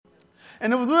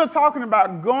And it was we were talking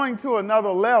about going to another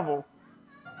level.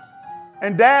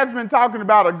 And Dad's been talking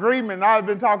about agreement, and I've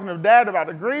been talking to Dad about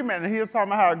agreement, and he was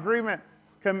talking about how agreement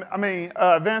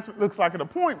advancement looks like an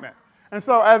appointment. And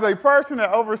so as a person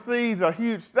that oversees a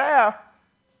huge staff,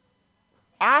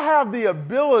 I have the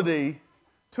ability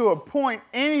to appoint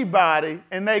anybody,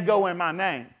 and they go in my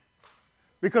name.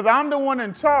 Because I'm the one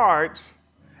in charge,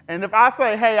 and if I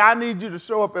say, hey, I need you to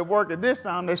show up at work at this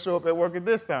time, they show up at work at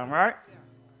this time, right?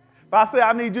 If I say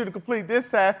I need you to complete this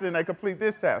task, then they complete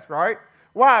this task, right?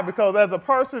 Why? Because as a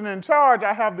person in charge,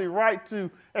 I have the right to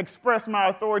express my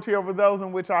authority over those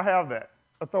in which I have that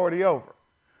authority over.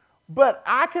 But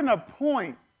I can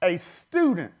appoint a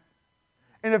student.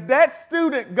 And if that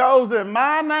student goes in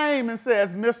my name and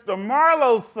says, Mr.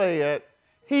 Marlowe said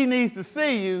he needs to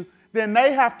see you, then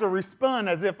they have to respond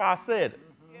as if I said it.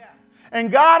 Yeah. And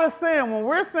God is saying, when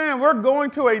we're saying we're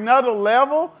going to another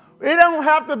level, it don't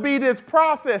have to be this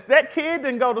process. That kid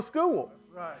didn't go to school.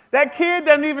 Right. That kid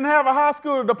doesn't even have a high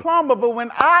school diploma, but when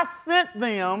I sent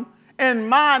them in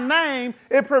my name,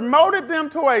 it promoted them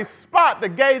to a spot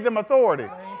that gave them authority.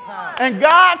 And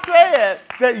God said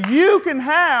that you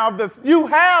have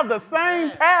the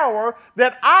same power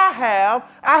that I have.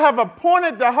 I have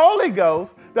appointed the Holy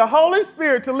Ghost, the Holy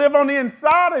Spirit, to live on the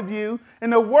inside of you,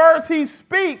 and the words he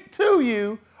speaks to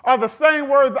you are the same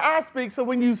words I speak. So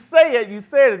when you say it, you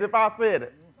said it as if I said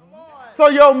it. So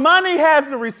your money has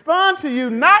to respond to you,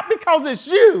 not because it's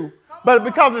you, but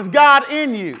because it's God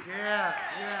in you. Yeah,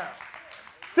 yeah.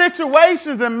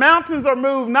 Situations and mountains are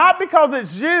moved not because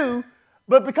it's you,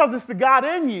 but because it's the God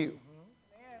in you.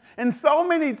 And so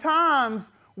many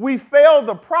times we fail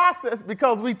the process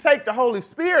because we take the Holy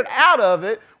Spirit out of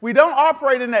it. We don't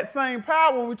operate in that same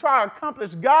power when we try to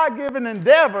accomplish God-given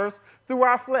endeavors through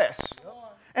our flesh.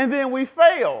 And then we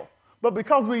fail. But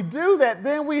because we do that,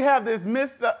 then we have this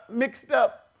mixed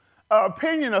up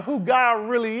opinion of who God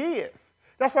really is.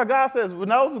 That's why God says, when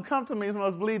those who come to me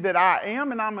must believe that I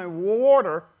am, and I'm a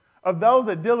rewarder of those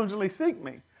that diligently seek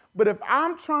me. But if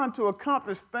I'm trying to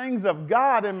accomplish things of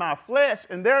God in my flesh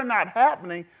and they're not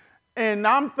happening, and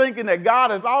I'm thinking that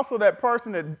God is also that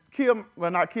person that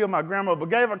not killed my grandma,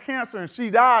 but gave her cancer and she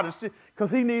died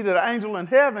because he needed an angel in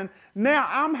heaven, now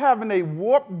I'm having a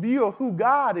warped view of who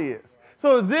God is.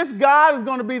 So is this God is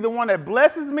going to be the one that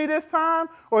blesses me this time,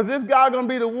 or is this God going to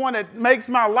be the one that makes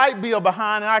my light bill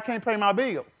behind and I can't pay my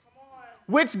bills?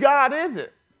 Which God is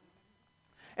it?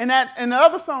 And in the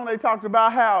other song they talked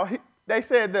about how they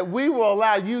said that we will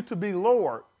allow you to be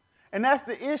Lord. And that's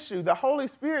the issue. The Holy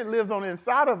Spirit lives on the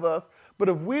inside of us, but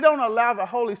if we don't allow the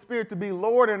Holy Spirit to be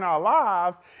Lord in our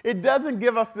lives, it doesn't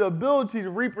give us the ability to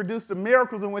reproduce the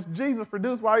miracles in which Jesus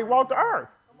produced while he walked the earth.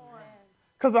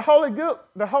 Because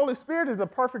the Holy Spirit is a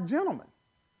perfect gentleman.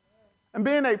 And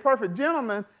being a perfect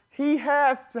gentleman, he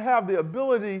has to have the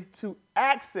ability to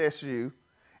access you,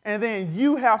 and then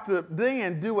you have to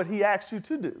then do what he asks you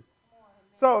to do.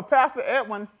 So if Pastor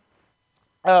Edwin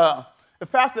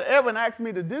asks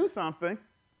me to do something,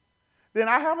 then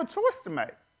I have a choice to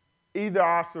make. Either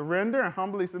I surrender and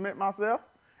humbly submit myself,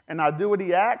 and I do what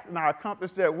he asks, and I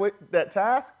accomplish that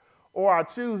task, or I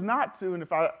choose not to, and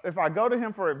if I go to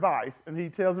him for advice, and he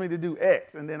tells me to do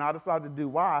X, and then I decide to do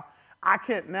Y, I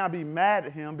can't now be mad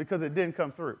at him because it didn't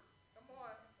come through.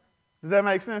 Does that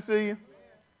make sense to you?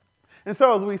 And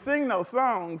so as we sing those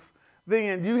songs,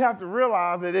 then you have to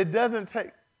realize that it doesn't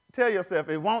take, tell yourself,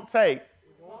 it won't take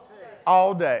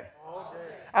all day.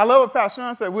 I love what Pastor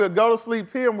Sean said, we'll go to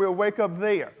sleep here and we'll wake up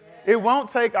there. It won't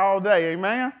take all day,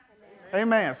 amen?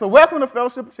 Amen. So welcome to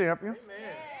Fellowship of Champions.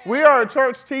 Amen. We are a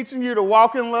church teaching you to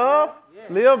walk in love,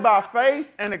 live by faith,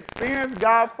 and experience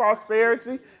God's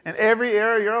prosperity in every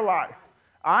area of your life.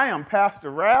 I am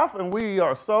Pastor Ralph, and we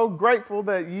are so grateful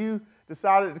that you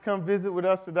decided to come visit with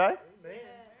us today.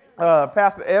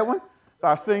 Pastor Edwin,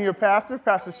 our senior pastor.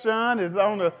 Pastor Sean is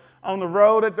on the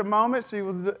road at the moment. She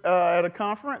was at a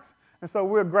conference, and so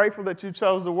we're grateful that you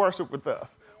chose to worship with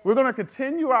us. We're going to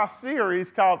continue our series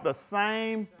called The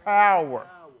Same Power.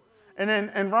 And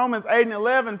in Romans 8 and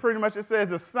 11, pretty much it says,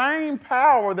 the same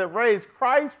power that raised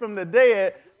Christ from the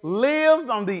dead lives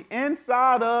on the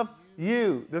inside of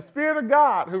you. The Spirit of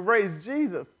God who raised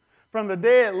Jesus from the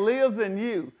dead lives in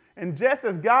you. And just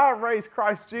as God raised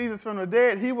Christ Jesus from the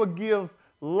dead, he will give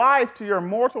life to your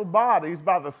mortal bodies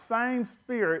by the same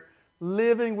Spirit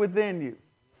living within you.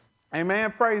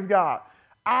 Amen. Praise God.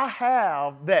 I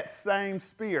have that same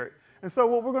Spirit. And so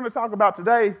what we're going to talk about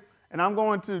today, and I'm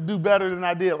going to do better than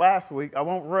I did last week. I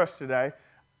won't rush today.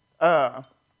 We're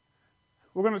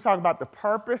going to talk about the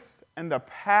purpose and the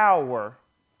power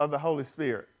of the Holy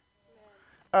Spirit.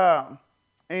 And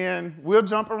And we'll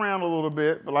jump around a little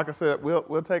bit, but like I said,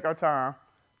 we'll take our time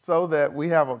so that we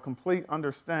have a complete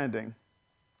understanding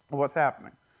of what's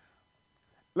happening.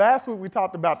 Last week we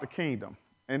talked about the kingdom,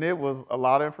 and it was a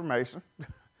lot of information.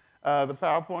 The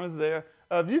PowerPoint is there.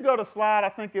 If you go to slide, I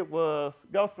think it was,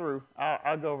 go through.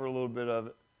 I'll go over a little bit of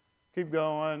it. Keep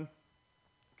going.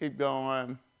 Keep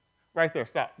going. Right there,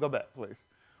 stop. Go back, please.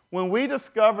 When we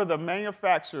discover the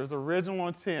manufacturer's original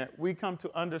intent, we come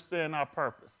to understand our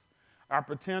purpose, our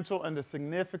potential, and the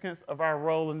significance of our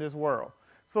role in this world.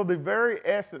 So the very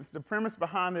essence, the premise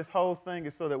behind this whole thing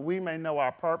is so that we may know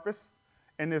our purpose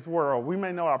in this world. We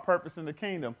may know our purpose in the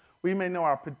kingdom. We may know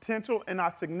our potential and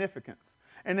our significance.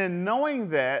 And in knowing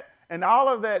that, and all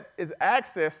of that is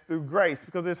accessed through grace,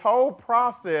 because this whole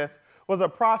process was a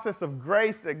process of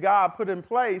grace that God put in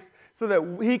place so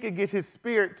that he could get his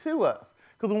spirit to us.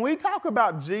 Because when we talk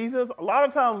about Jesus, a lot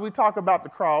of times we talk about the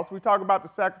cross, we talk about the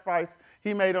sacrifice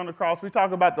he made on the cross, we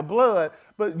talk about the blood,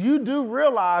 but you do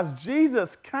realize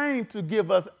Jesus came to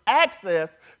give us access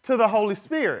to the Holy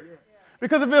Spirit. Yeah.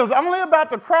 Because if it was only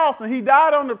about the cross and he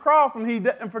died on the cross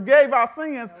and forgave our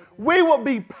sins, we would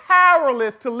be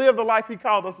powerless to live the life he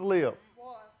called us to live.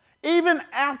 Even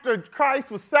after Christ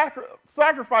was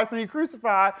sacrificed and he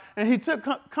crucified and he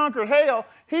conquered hell,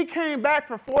 he came back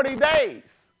for 40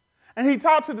 days. And he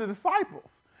talked to the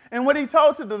disciples. And what he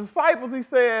told to the disciples, he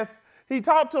says, he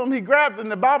talked to them,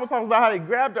 and the Bible talks about how he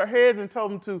grabbed their heads and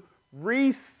told them to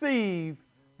receive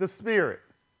the Spirit.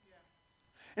 Yeah.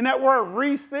 And that word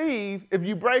receive, if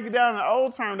you break it down in the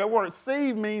old term, that word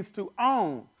receive means to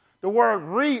own. The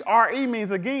word R-E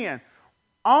means again.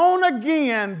 Own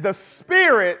again the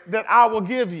Spirit that I will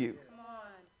give you.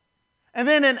 And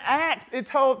then in Acts, it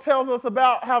tells us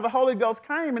about how the Holy Ghost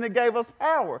came and it gave us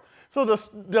power. So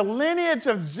the lineage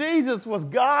of Jesus was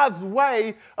God's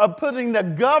way of putting the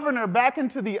governor back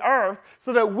into the earth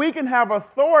so that we can have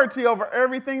authority over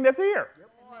everything that's here. Yep.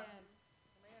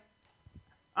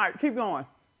 All right, keep going.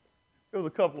 There was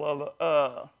a couple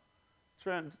other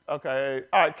trends. Okay,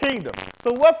 all right, kingdom.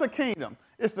 So what's a kingdom?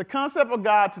 It's the concept of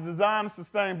God to design and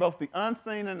sustain both the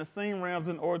unseen and the seen realms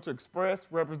in order to express,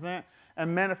 represent,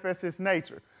 and manifest his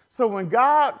nature. So when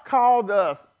God called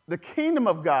us the kingdom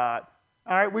of God,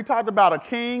 all right, we talked about a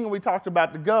king and we talked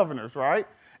about the governors, right?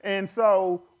 And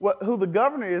so who the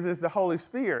governor is the Holy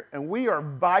Spirit, and we are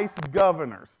vice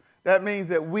governors. That means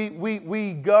that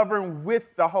we govern with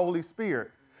the Holy Spirit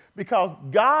because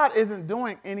God isn't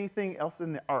doing anything else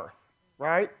in the earth,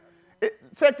 right?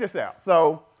 Check this out.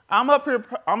 So I'm up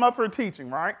here teaching,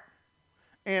 right?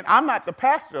 And I'm not the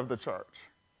pastor of the church.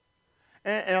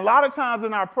 And a lot of times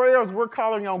in our prayers, we're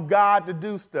calling on God to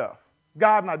do stuff.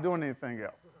 God's not doing anything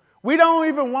else. We don't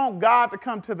even want God to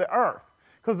come to the earth.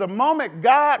 Because the moment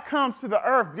God comes to the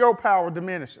earth, your power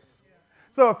diminishes.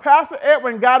 So if Pastor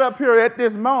Edwin got up here at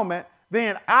this moment,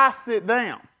 then I sit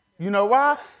down. You know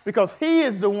why? Because he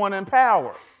is the one in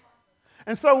power.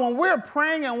 And so when we're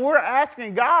praying and we're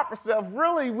asking God for stuff,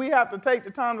 really we have to take the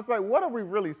time to say, what are we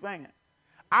really saying?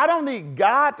 I don't need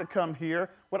God to come here.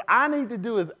 What I need to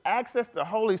do is access the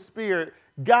Holy Spirit,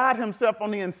 God himself on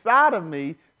the inside of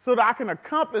me so that I can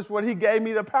accomplish what he gave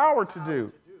me the power to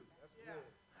do.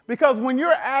 Because when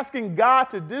you're asking God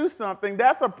to do something,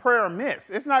 that's a prayer amiss.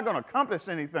 It's not going to accomplish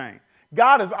anything.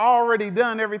 God has already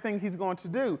done everything he's going to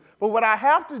do. But what I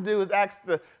have to do is ask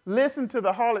to listen to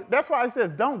the Holy. That's why he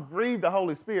says don't grieve the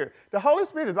Holy Spirit. The Holy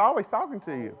Spirit is always talking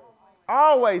to you.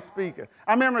 Always speaking.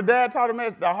 I remember Dad taught a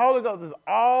message. The Holy Ghost is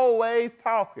always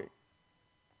talking.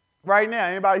 Right now,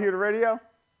 anybody hear the radio?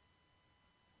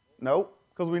 Nope.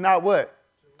 Because we're not what?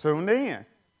 Tuned in.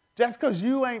 Just because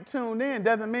you ain't tuned in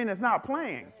doesn't mean it's not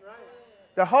playing.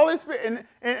 The Holy Spirit,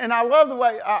 and I love the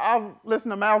way I was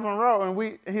listening to Miles Monroe,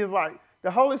 and he's like, the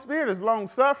Holy Spirit is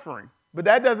long-suffering, but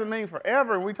that doesn't mean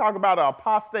forever. And we talk about an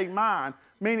apostate mind,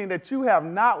 meaning that you have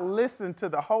not listened to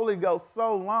the Holy Ghost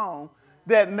so long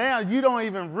that now you don't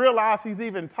even realize he's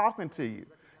even talking to you.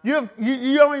 You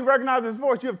don't even recognize his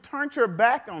voice. You have turned your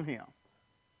back on him.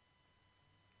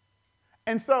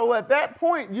 And so at that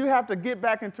point, you have to get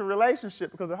back into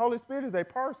relationship because the Holy Spirit is a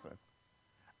person.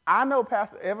 I know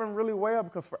Pastor Evan really well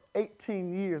because for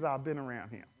 18 years I've been around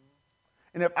him.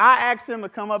 And if I asked him to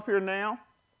come up here now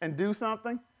and do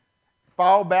something,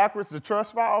 fall backwards, the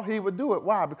trust fall, he would do it.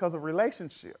 Why? Because of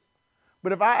relationship.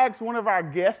 But if I ask one of our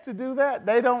guests to do that,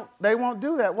 they won't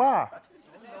do that. Why?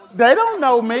 They don't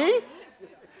know me.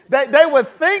 They would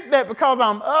think that because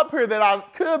I'm up here that I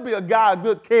could be a guy of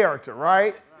good character,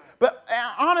 right? But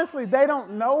honestly, they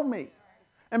don't know me.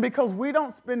 And because we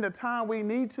don't spend the time we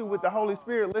need to with the Holy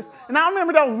Spirit, listen. And I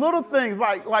remember those little things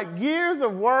like years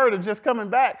of word of just coming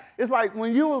back. It's like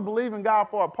when you would believe in God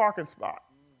for a parking spot.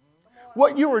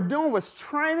 What you were doing was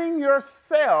training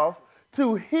yourself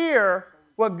to hear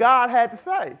what God had to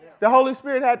say, the Holy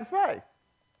Spirit had to say.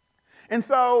 And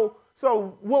so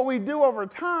what we do over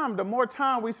time, the more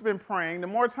time we spend praying, the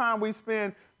more time we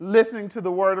spend listening to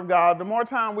the Word of God, the more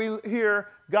time we hear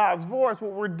God's voice,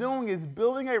 what we're doing is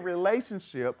building a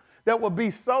relationship that will be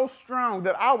so strong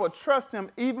that I will trust Him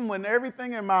even when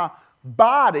everything in my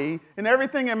body and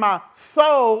everything in my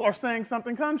soul are saying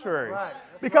something contrary.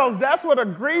 Because that's what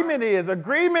agreement is.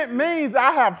 Agreement means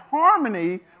I have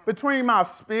harmony between my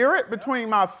spirit, between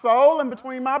my soul, and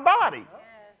between my body.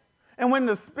 And when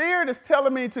the spirit is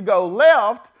telling me to go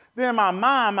left, then my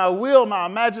mind, my will, my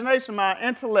imagination, my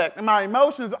intellect, and my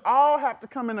emotions all have to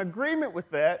come in agreement with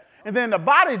that. And then the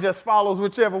body just follows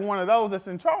whichever one of those that's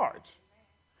in charge.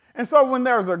 And so when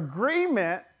there's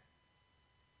agreement,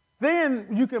 then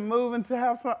you can move into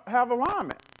have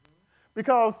alignment.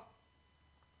 Because,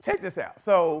 check this out.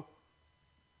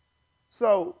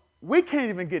 So we can't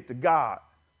even get to God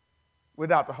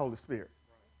without the Holy Spirit.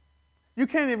 You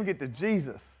can't even get to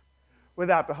Jesus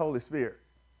without the Holy Spirit.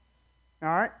 All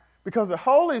right? Because the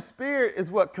Holy Spirit is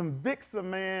what convicts a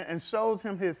man and shows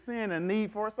him his sin and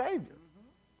need for a Savior.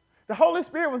 The Holy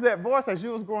Spirit was that voice as you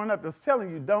was growing up that's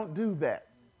telling you, don't do that.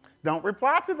 Don't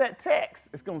reply to that text.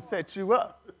 It's going to set you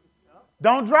up.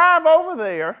 Don't drive over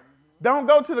there. Don't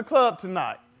go to the club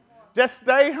tonight. Just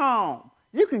stay home.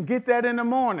 You can get that in the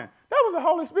morning. That was the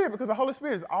Holy Spirit because the Holy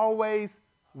Spirit is always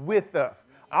with us,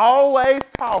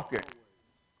 always talking.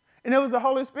 And it was the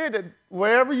Holy Spirit that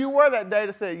wherever you were that day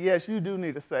that said, yes, you do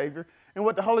need a Savior. And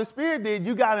what the Holy Spirit did,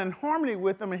 you got in harmony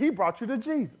with Him and He brought you to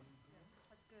Jesus.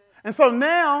 And so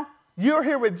now you're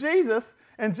here with Jesus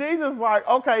and Jesus is like,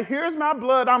 okay, here's my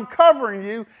blood, I'm covering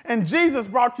you. And Jesus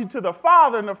brought you to the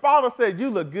Father and the Father said,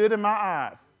 you look good in my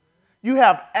eyes. You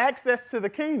have access to the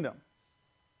kingdom.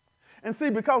 And see,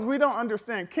 because we don't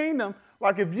understand kingdom,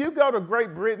 like if you go to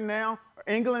Great Britain now or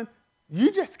England,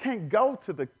 you just can't go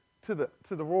to the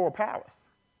royal palace.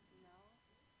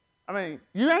 I mean,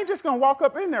 you ain't just going to walk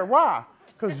up in there. Why?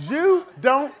 Because you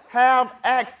don't have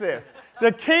access.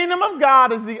 The kingdom of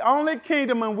God is the only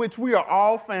kingdom in which we are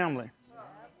all family.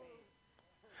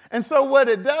 And so what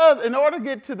it does, in order to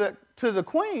get to the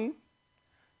queen,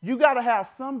 you got to have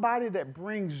somebody that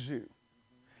brings you.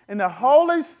 And the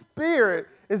Holy Spirit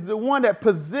is the one that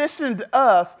positioned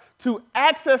us to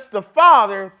access the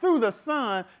Father through the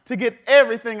Son to get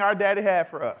everything our daddy had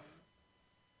for us.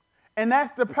 And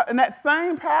that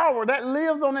same power that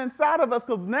lives on the inside of us,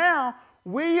 because now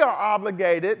we are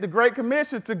obligated, the Great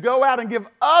Commission, to go out and give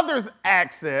others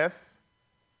access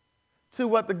to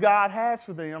what the God has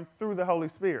for them through the Holy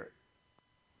Spirit.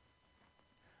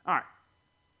 All right,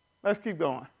 let's keep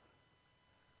going.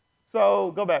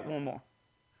 So go back one more.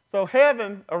 So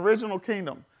heaven, original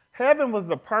kingdom. Heaven was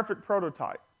the perfect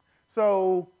prototype.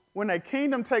 So when a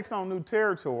kingdom takes on new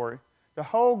territory, the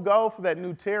whole goal for that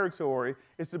new territory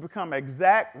is to become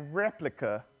exact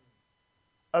replica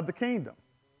of the kingdom.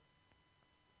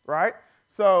 Right?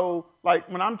 So like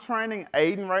when I'm training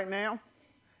Aiden right now,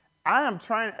 I am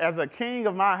training, as a king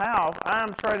of my house, I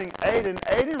am training Aiden.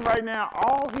 Aiden right now,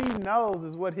 all he knows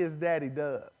is what his daddy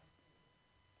does.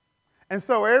 And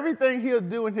so everything he'll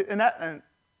do, and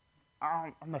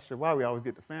I'm not sure why we always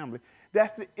get the family.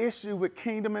 That's the issue with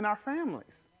kingdom in our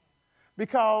families.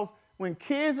 Because when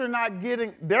kids are not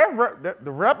getting,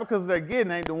 the replicas they're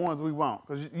getting ain't the ones we want.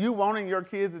 Because you wanting your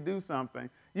kids to do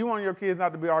something, you want your kids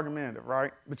not to be argumentative,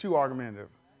 right? But you argumentative.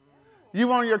 You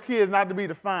want your kids not to be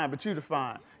defined, but you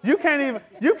define. You can't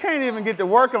even get to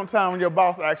work on time when your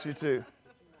boss asks you to.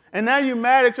 And now you're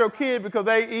mad at your kid because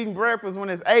they eating breakfast when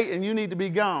it's 8 and you need to be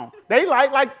gone. They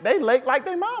late like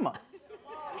their mama.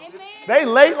 Amen. They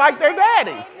late like their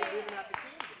daddy.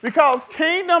 Because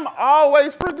kingdom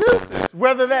always produces,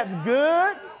 whether that's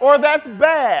good or that's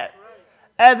bad.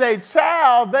 As a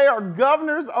child, they are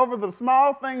governors over the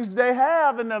small things they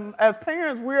have, and as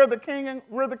parents, we're the king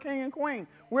and queen.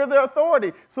 We're the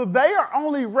authority. So they are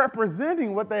only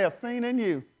representing what they have seen in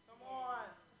you. Come on.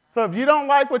 So if you don't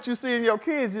like what you see in your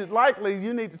kids, likely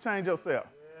you need to change yourself.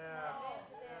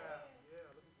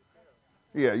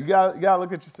 Yeah, you gotta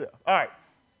look at yourself. All right.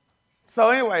 So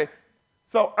anyway,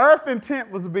 so earth's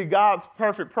intent was to be God's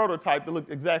perfect prototype to look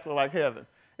exactly like heaven.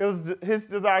 It was his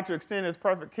desire to extend his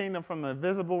perfect kingdom from the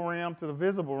invisible realm to the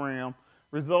visible realm,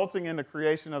 resulting in the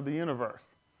creation of the universe.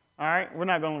 All right? We're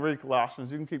not going to read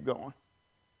Colossians. You can keep going.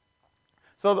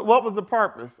 So what was the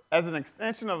purpose? As an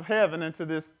extension of heaven into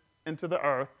the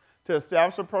earth, to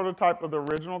establish a prototype of the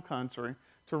original country,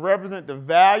 to represent the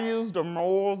values, the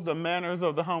morals, the manners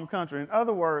of the home country. In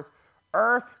other words,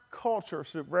 earth culture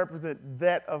should represent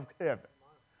that of heaven.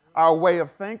 Our way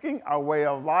of thinking, our way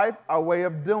of life, our way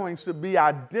of doing should be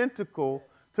identical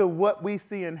to what we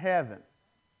see in heaven.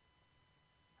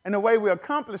 And the way we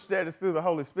accomplish that is through the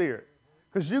Holy Spirit.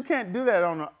 Because you can't do that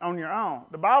on your own.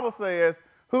 The Bible says,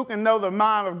 who can know the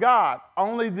mind of God?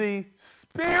 Only the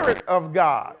Spirit of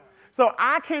God. So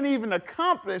I can't even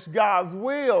accomplish God's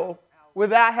will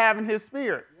without having His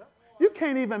Spirit. You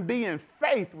can't even be in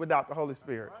faith without the Holy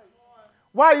Spirit.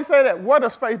 Why do you say that? Where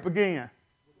does faith begin?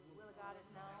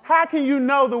 How can you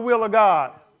know the will of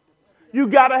God? You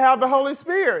got to have the Holy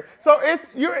Spirit. So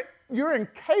you're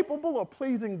incapable of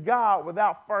pleasing God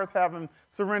without first having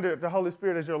surrendered the Holy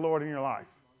Spirit as your Lord in your life.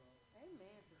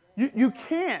 You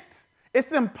can't.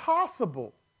 It's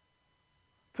impossible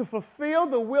to fulfill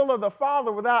the will of the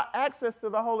Father without access to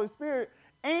the Holy Spirit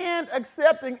and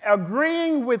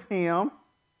agreeing with Him,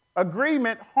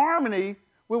 agreement, harmony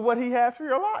with what He has for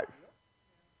your life.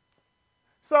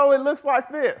 So it looks like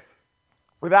this.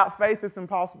 Without faith, it's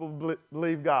impossible to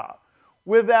believe God.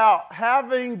 Without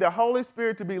having the Holy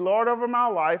Spirit to be Lord over my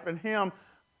life and Him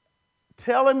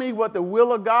telling me what the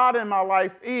will of God in my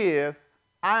life is,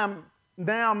 I am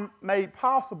now made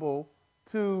possible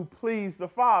to please the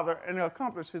Father and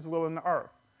accomplish His will in the earth.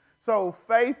 So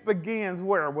faith begins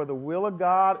where? Where the will of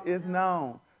God is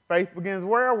known. Faith begins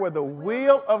where? Where the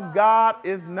will of God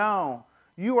is known.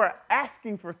 You are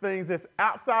asking for things that's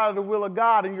outside of the will of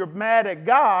God, and you're mad at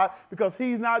God because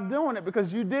He's not doing it,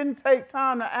 because you didn't take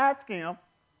time to ask Him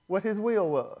what His will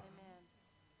was. Amen.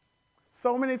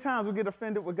 So many times we get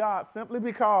offended with God simply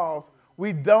because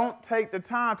we don't take the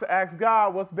time to ask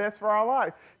God what's best for our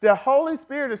life. The Holy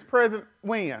Spirit is present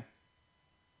when?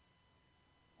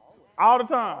 All the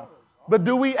time. But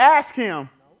do we ask Him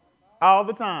all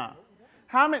the time?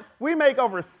 We make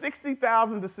over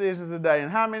 60,000 decisions a day, and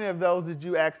how many of those did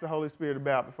you ask the Holy Spirit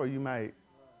about before you made?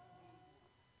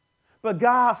 But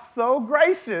God's so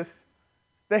gracious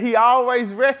that He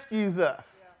always rescues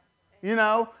us. You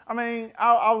know, I mean,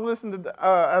 I was listening to,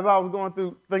 as I was going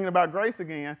through thinking about grace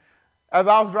again, as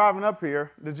I was driving up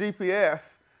here, the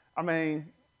GPS, I mean,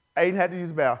 Aiden had to use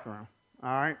the bathroom, all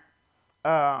right?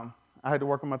 I had to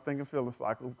work on my thinking feeling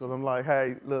cycle because I'm like,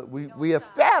 hey, look, we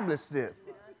established this.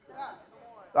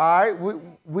 All right,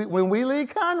 when we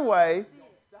leave Conway,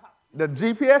 the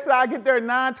GPS said I get there at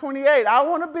 9:28. I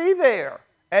want to be there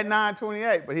at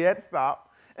 9:28, but he had to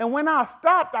stop. And when I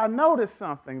stopped, I noticed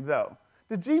something, though.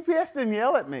 The GPS didn't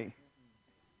yell at me.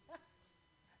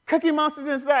 Cookie Monster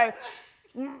didn't say,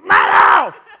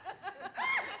 Milo,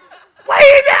 what are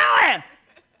you doing?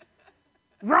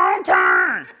 Wrong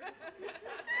turn.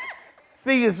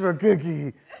 C is for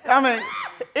Cookie. I mean,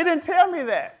 it didn't tell me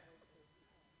that.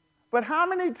 But how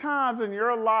many times in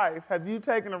your life have you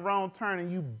taken a wrong turn and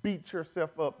you beat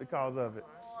yourself up because of it?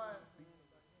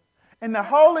 And the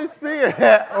Holy Spirit,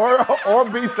 or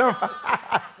beat somebody.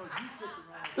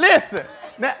 Listen,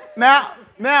 now,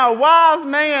 a wise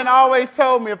man always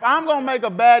told me, if I'm going to make a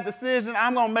bad decision,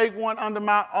 I'm going to make one under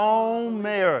my own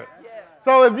merit.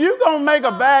 So if you're going to make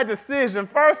a bad decision,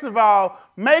 first of all,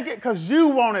 make it because you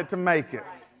wanted to make it.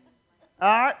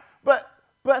 All right?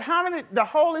 But how many, the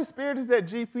Holy Spirit is that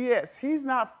GPS. He's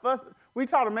not fussing. We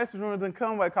taught a message rooms in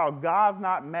Conway called God's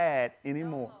Not Mad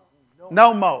Anymore.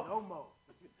 No more.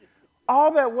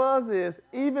 All that is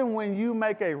even when you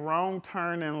make a wrong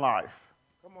turn in life,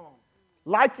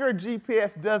 like your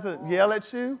GPS doesn't yell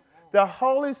at you, the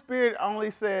Holy Spirit only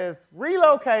says,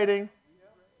 relocating.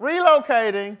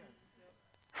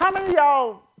 How many of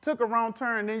y'all took a wrong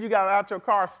turn and then you got out your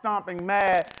car stomping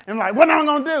mad and like, what am I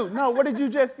going to do? No, what did you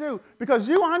just do? Because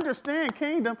you understand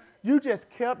kingdom, you just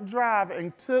kept driving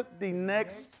and took the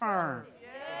next turn.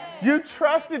 You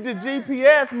trusted the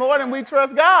GPS more than we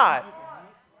trust God.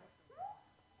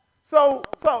 So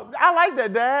I like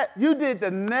that, Dad. You did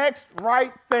the next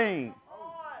right thing.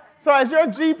 So as your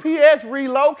GPS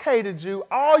relocated you,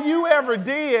 all you ever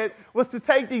did was to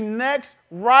take the next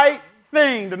right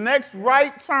thing, the next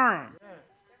right turn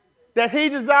that He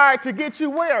desired to get you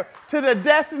where? To the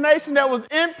destination that was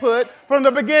input from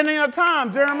the beginning of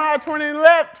time. Jeremiah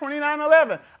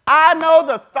 29:11. I know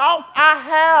the thoughts I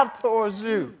have towards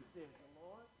you.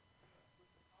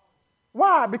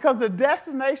 Why? Because the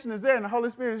destination is there, and the Holy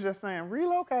Spirit is just saying,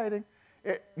 relocating.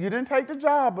 You didn't take the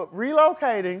job, but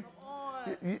relocating.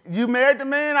 You married the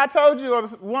man I told you, or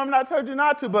the woman I told you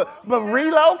not to, but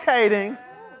relocating.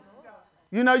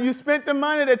 You know, you spent the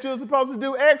money that you were supposed to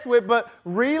do X with, but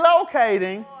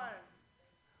relocating.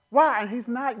 Why? And He's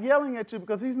not yelling at you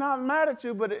because He's not mad at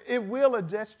you, but it will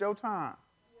adjust your time.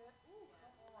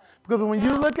 Because when you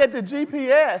look at the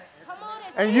GPS,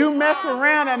 and you mess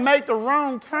around and make the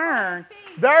wrong turn,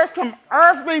 there are some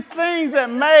earthly things that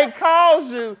may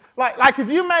cause you, like if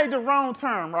you made the wrong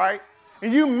turn, right?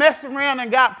 And you messed around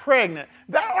and got pregnant,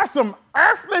 there are some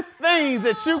earthly things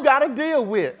that you got to deal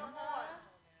with.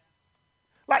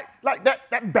 Like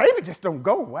that baby just don't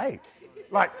go away.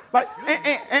 Right. Well,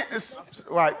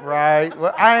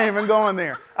 I ain't even going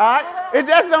there. All right? It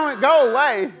just don't go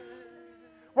away.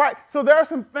 Right. So there are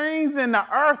some things in the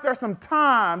earth, there's some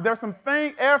time, there's some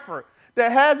effort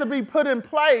that has to be put in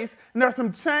place, and there's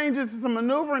some changes and some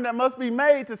maneuvering that must be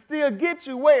made to still get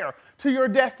you where? To your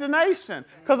destination.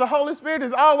 Because the Holy Spirit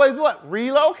is always what?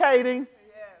 Relocating.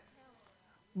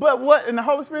 But and the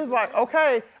Holy Spirit is like,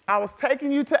 okay, I was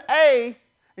taking you to A,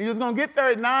 and you was going to get there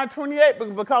at 9:28,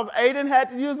 but because Aiden had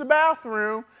to use the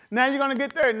bathroom, now you're going to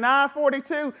get there at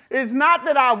 9:42. It's not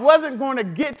that I wasn't going to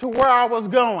get to where I was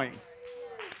going.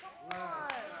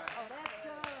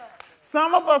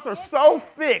 Some of us are so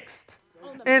fixed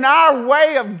in our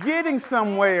way of getting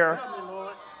somewhere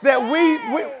that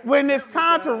when it's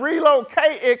time to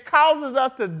relocate, it causes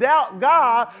us to doubt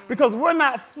God because we're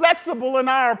not flexible in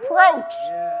our approach.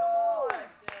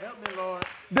 Help me, Lord.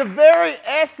 The very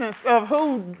essence of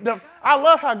I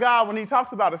love how God, when he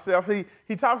talks about himself,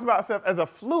 he talks about himself as a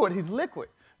fluid. He's liquid.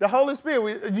 The Holy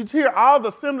Spirit, you hear all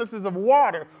the semblances of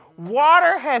water.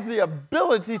 Water has the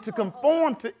ability to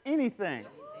conform to anything.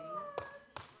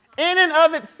 In and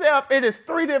of itself, it is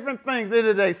three different things. It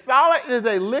is a solid, it is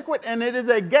a liquid, and it is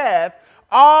a gas,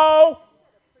 all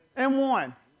in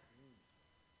one.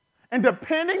 And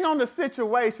depending on the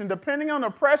situation, depending on the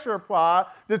pressure applied,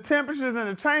 the temperatures and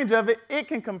the change of it, it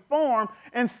can conform.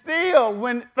 And still,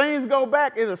 when things go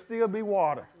back, it'll still be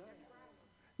water.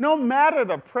 No matter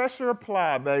the pressure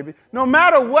applied, baby, no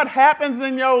matter what happens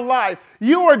in your life,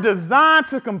 you are designed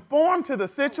to conform to the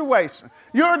situation.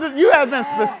 You have been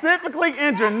specifically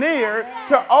engineered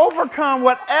to overcome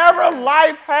whatever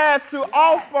life has to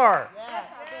offer.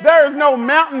 There is no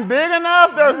mountain big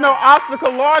enough. There is no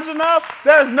obstacle large enough.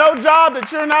 There is no job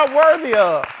that you're not worthy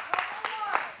of.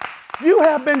 You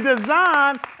have been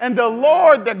designed, and the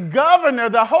Lord, the governor,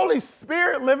 the Holy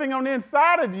Spirit living on the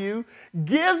inside of you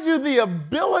gives you the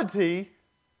ability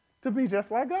to be just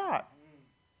like God.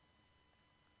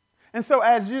 And so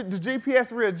as the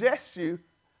GPS readjusts you,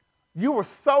 you were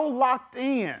so locked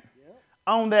in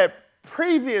on that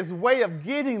previous way of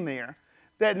getting there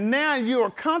that now you are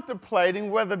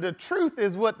contemplating whether the truth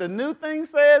is what the new thing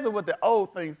says or what the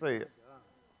old thing says.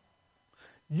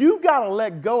 You got to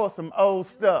let go of some old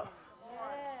stuff.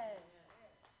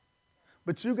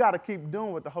 But you got to keep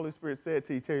doing what the Holy Spirit said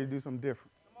till he tell you to do something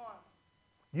different.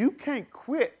 You can't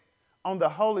quit on the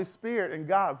Holy Spirit and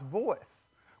God's voice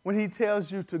when he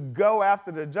tells you to go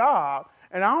after the job.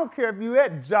 And I don't care if you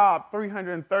at job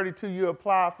 332 you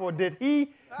applied for. Did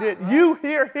you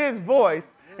hear his voice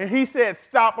and he said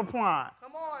stop applying?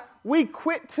 Come on. We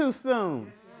quit too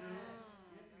soon.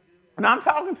 And I'm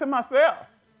talking to myself.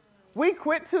 We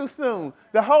quit too soon.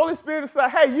 The Holy Spirit said,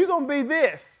 hey, you're going to be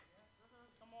this.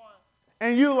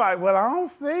 And you like, well, I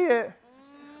don't see it.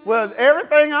 Well,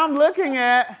 everything I'm looking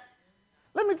at,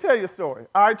 let me tell you a story.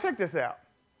 All right, check this out.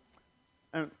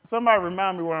 And somebody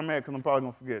remind me where I'm at because I'm probably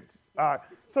going to forget. All right,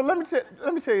 so let me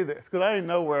tell you this because I ain't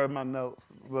nowhere in my notes,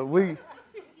 but we'll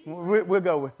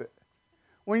go with it.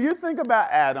 When you think about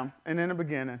Adam, and in the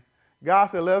beginning, God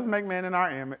said, let us make man in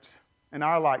our image, in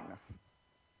our likeness.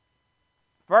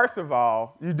 First of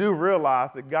all, you do realize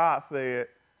that God said,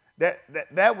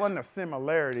 that wasn't a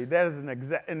similarity. That is an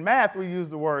exact. In math, we use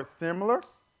the word similar,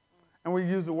 and we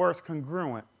use the words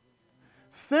congruent.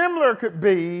 Similar could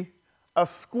be a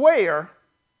square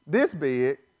this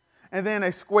big, and then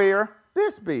a square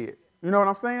this big. You know what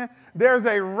I'm saying? There's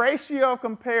a ratio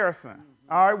comparison.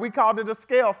 All right, we called it a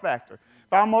scale factor.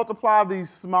 If I multiply the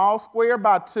small square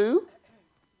by 2,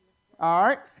 all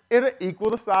right, it'll equal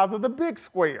the size of the big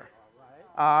square.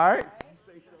 All right.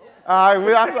 All right,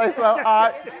 will I say so? All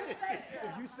right.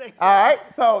 All right,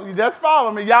 so you just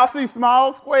follow me. Y'all see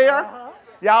small square?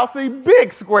 Y'all see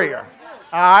big square.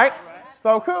 All right,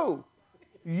 so cool.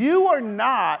 You are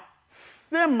not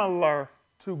similar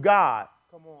to God.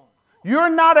 You're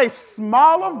not a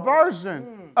smaller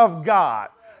version of God.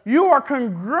 You are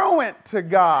congruent to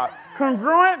God.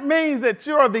 Congruent means that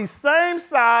you are the same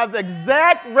size,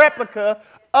 exact replica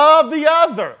of the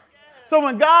other. So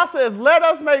when God says, let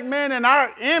us make man in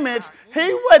our image,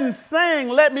 he wasn't saying,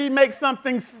 let me make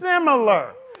something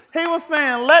similar. He was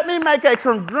saying, let me make a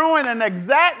congruent and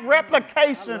exact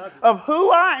replication of who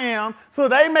I am so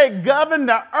they may govern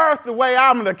the earth the way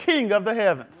I'm the king of the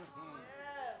heavens.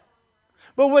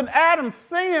 But when Adam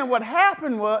sinned, what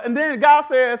happened was, and then God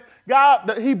says,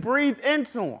 he breathed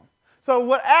into him. So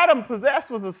what Adam possessed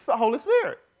was the Holy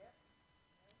Spirit.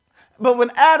 But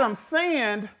when Adam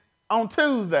sinned on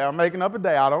Tuesday, I'm making up a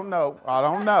day, I don't know.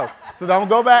 So don't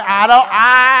go back,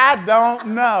 I don't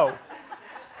know.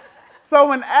 So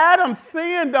when Adam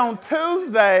sinned on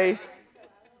Tuesday,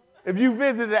 if you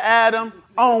visited Adam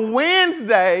on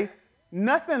Wednesday,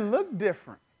 nothing looked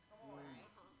different.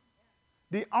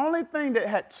 The only thing that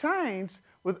had changed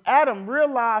was Adam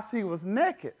realized he was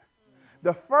naked.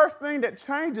 The first thing that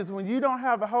changes when you don't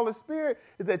have the Holy Spirit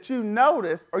is that you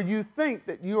notice or you think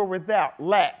that you are without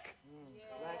lack.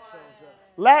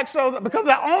 Lack shows up because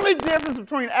the only difference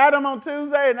between Adam on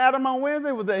Tuesday and Adam on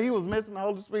Wednesday was that he was missing the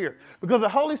Holy Spirit. Because the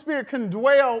Holy Spirit couldn't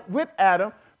dwell with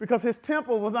Adam because his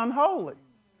temple was unholy.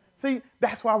 See,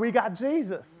 that's why we got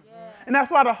Jesus. And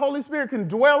that's why the Holy Spirit can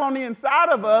dwell on the inside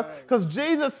of us because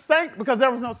Jesus sank because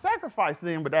there was no sacrifice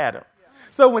then with Adam.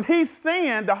 So when he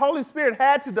sinned, the Holy Spirit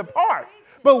had to depart.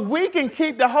 But we can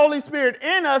keep the Holy Spirit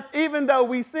in us even though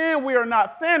we sin. We are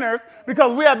not sinners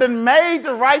because we have been made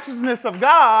the righteousness of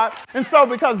God. And so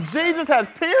because Jesus has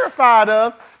purified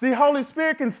us, the Holy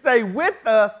Spirit can stay with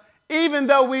us even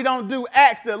though we don't do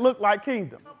acts that look like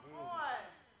kingdom.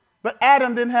 But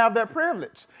Adam didn't have that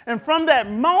privilege. And from that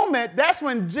moment, that's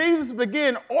when Jesus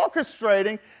began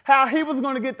orchestrating how he was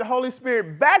going to get the Holy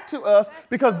Spirit back to us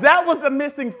because that was the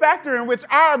missing factor in which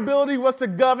our ability was to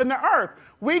govern the earth.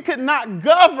 We could not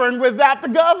govern without the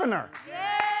governor.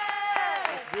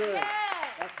 That's good.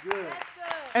 That's good.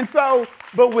 And so,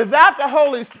 but without the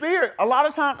Holy Spirit, a lot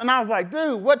of times, and I was like,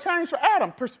 dude, what changed for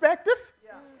Adam? Perspective?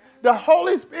 The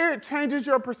Holy Spirit changes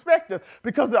your perspective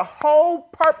because the whole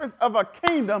purpose of a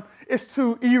kingdom is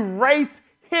to erase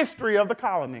history of the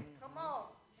colony. Come on.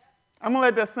 I'm going to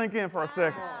let that sink in for a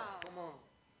second. Come on.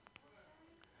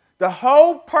 The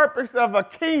whole purpose of a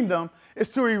kingdom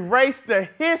is to erase the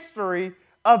history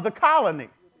of the colony.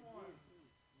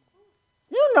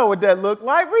 You know what that looked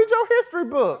like. Read your history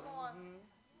books.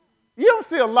 You don't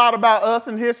see a lot about us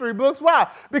in history books. Why?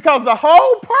 Because the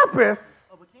whole purpose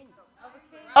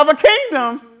of a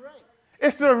kingdom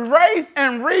is to erase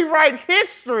and rewrite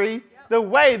history the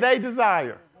way they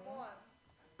desire.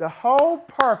 The whole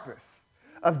purpose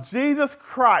of Jesus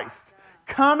Christ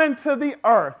coming to the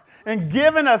earth and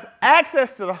giving us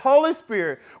access to the Holy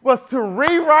Spirit was to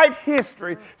rewrite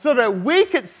history so that we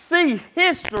could see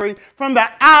history from the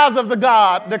eyes of the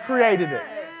God that created it.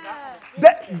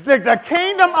 The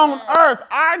kingdom on earth,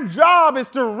 our job is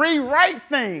to rewrite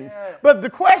things. But the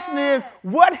question is,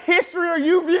 what history are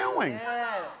you viewing?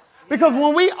 Because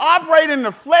when we operate in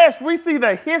the flesh, we see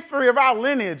the history of our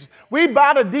lineage. We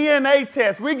buy the DNA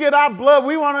test. We get our blood.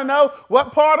 We want to know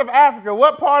what part of Africa,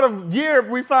 what part of Europe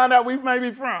we find out we may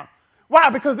be from. Why?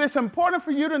 Because it's important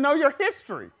for you to know your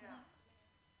history.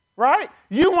 Right?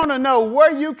 You want to know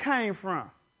where you came from.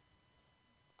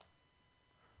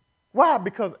 Why?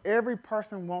 Because every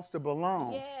person wants to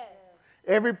belong. Yes.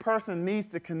 Every person needs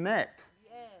to connect.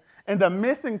 Yes. And the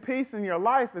missing piece in your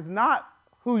life is not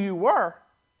who you were,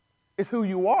 it's who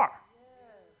you are.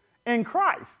 Yes. In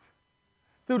Christ,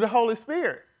 through the Holy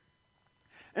Spirit.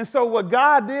 And so what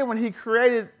God did when he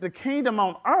created the kingdom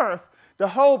on earth, the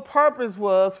whole purpose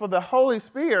was for the Holy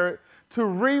Spirit to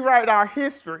rewrite our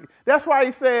history. That's why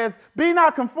he says, be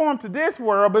not conformed to this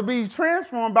world, but be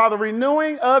transformed by the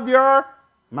renewing of your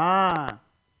mind.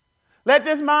 Let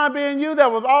this mind be in you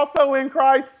that was also in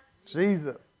Christ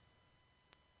Jesus.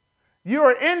 You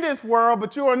are in this world,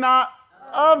 but you are not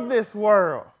of this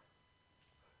world.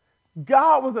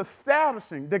 God was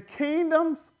establishing the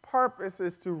kingdom's purpose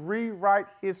is to rewrite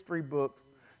history books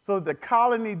so the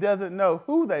colony doesn't know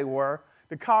who they were.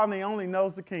 The colony only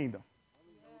knows the kingdom.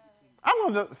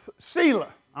 I'm going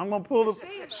to pull the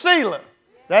Sheila.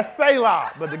 That's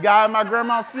Selah, but the guy at my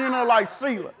grandma's funeral likes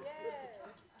Sheila.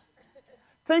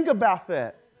 Think about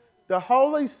that. The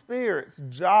Holy Spirit's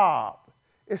job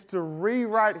is to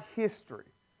rewrite history,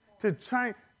 to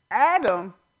change.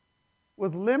 Adam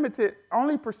was limited.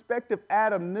 Only perspective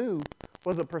Adam knew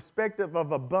was a perspective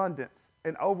of abundance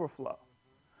and overflow.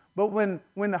 But when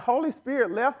the Holy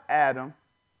Spirit left Adam,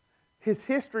 his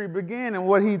history began,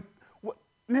 and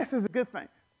this is a good thing.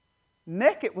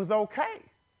 Naked was okay.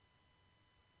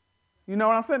 You know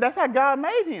what I'm saying? That's how God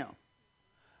made him.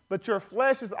 But your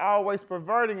flesh is always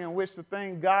perverting in which the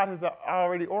thing God has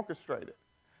already orchestrated.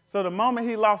 So the moment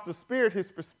he lost the Spirit, his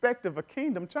perspective of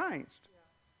kingdom changed.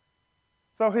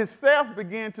 So his self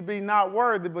began to be not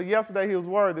worthy, but yesterday he was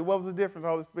worthy. What was the difference,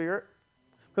 Holy Spirit?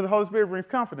 Because the Holy Spirit brings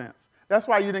confidence. That's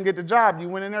why you didn't get the job. You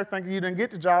went in there thinking you didn't get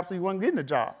the job, so you weren't getting the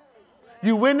job.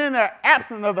 You went in there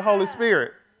absent of the Holy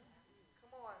Spirit.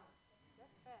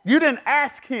 You didn't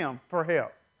ask him for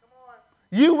help.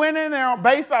 You went in there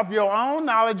based off your own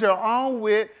knowledge, your own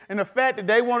wit, and the fact that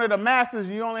they wanted a master's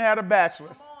and you only had a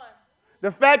bachelor's.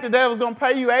 The fact that they was going to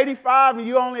pay you $85 and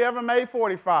you only ever made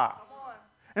 $45.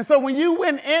 And so when you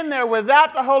went in there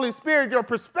without the Holy Spirit, your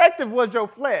perspective was your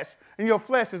flesh, and your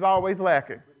flesh is always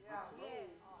lacking.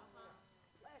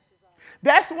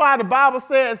 That's why the Bible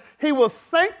says he will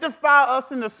sanctify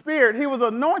us in the Spirit. He will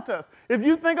anoint us. If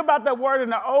you think about that word in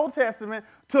the Old Testament,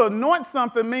 to anoint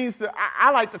something means to,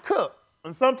 I like to cook.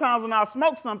 And sometimes when I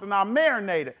smoke something, I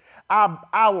marinate it.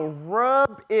 I will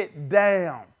rub it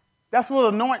down. That's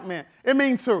what anoint meant. It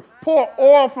means to pour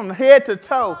oil from head to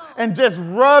toe and just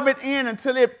rub it in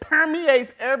until it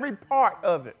permeates every part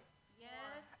of it. Yes.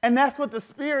 And that's what the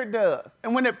Spirit does.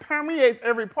 And when it permeates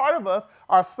every part of us,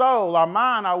 our soul, our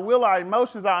mind, our will, our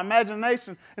emotions, our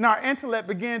imagination, and our intellect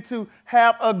begin to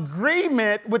have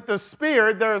agreement with the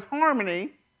Spirit. There's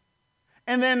harmony,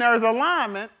 and then there's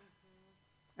alignment,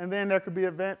 and then there could be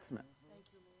advancement.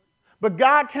 But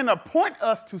God can appoint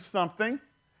us to something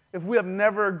if we have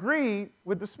never agreed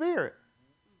with the Spirit.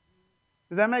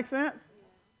 Does that make sense?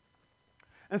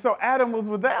 And so Adam was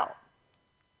without.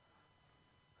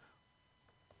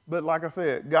 But like I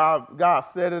said, God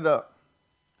set it up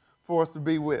for us to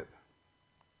be with.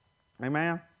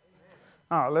 Amen?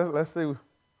 All right, let's see.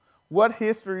 What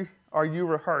history are you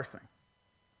rehearsing?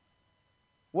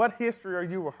 What history are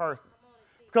you rehearsing?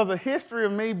 Because the history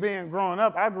of me growing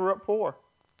up, I grew up poor.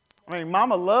 I mean,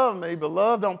 mama loved me, but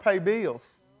love don't pay bills.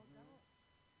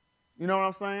 You know what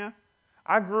I'm saying?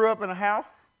 I grew up in a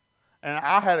house, and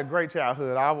I had a great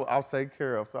childhood. I was taken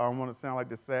care of, so I don't want to sound like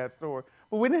this sad story.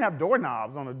 But we didn't have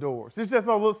doorknobs on the doors. It's just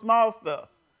all little small stuff.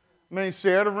 I mean,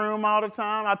 share the room all the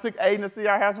time. I took Aiden to see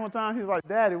our house one time. He's like,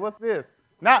 Daddy, what's this?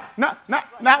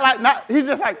 He's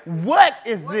just like, what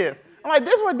is this? I'm like,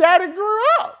 this is where Daddy grew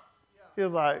up. He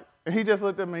was like, and he just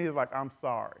looked at me. He's like, I'm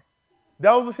sorry.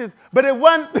 Those are his, but it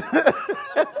wasn't, it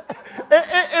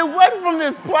wasn't from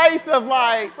this place of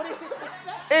like,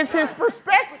 it's his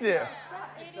perspective.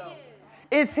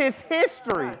 It's his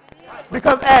history.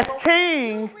 Because as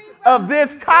king of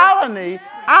this colony,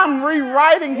 I'm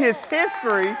rewriting his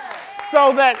history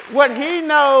so that what he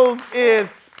knows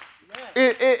is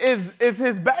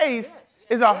his base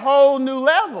is a whole new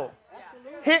level.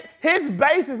 His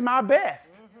base is my best.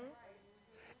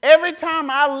 Every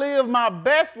time I live my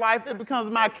best life, it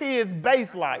becomes my kid's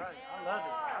base life.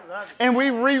 And we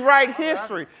rewrite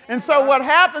history. And so what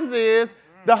happens is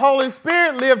the Holy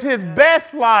Spirit lived his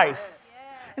best life.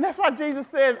 And that's why Jesus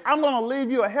says, I'm going to leave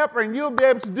you a helper and you'll be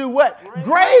able to do what?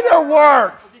 Greater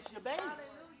works.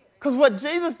 Because what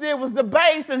Jesus did was the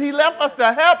base and he left us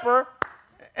the helper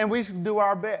and we should do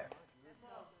our best.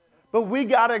 But we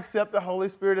got to accept the Holy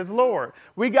Spirit as Lord.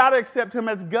 We got to accept him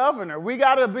as governor. We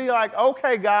got to be like,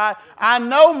 okay, God, I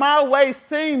know my way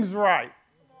seems right.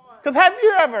 Because have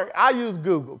you ever, I use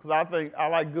Google because I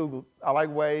like Google. I like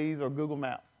Waze or Google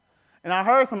Maps. And I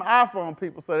heard some iPhone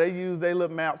people say they use their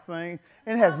little maps thing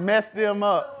and it has messed them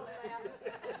up.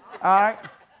 All right?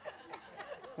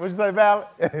 What'd you say,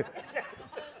 Valerie?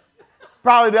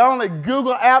 Probably the only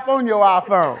Google app on your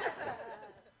iPhone.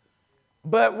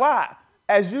 But why?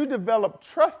 As you develop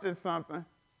trust in something,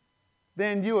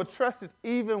 then you will trust it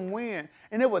even when,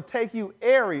 and it will take you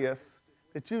areas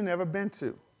that you've never been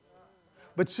to.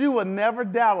 But you will never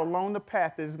doubt along the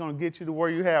path that it's going to get you to where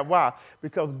you have. Why?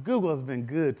 Because Google has been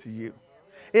good to you.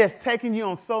 It has taken you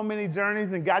on so many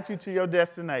journeys and got you to your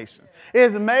destination. It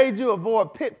has made you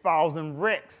avoid pitfalls and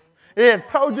wrecks. It has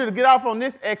told you to get off on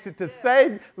this exit to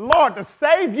save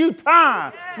you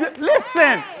time.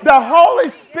 Listen, the Holy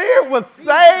Spirit will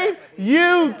save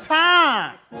you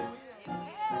time.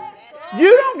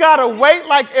 You don't got to wait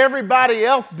like everybody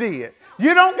else did.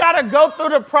 You don't got to go through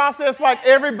the process like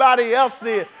everybody else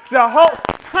did. The whole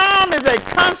time is a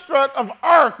construct of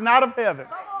earth, not of heaven.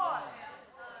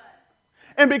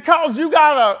 And because you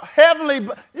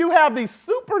have the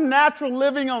supernatural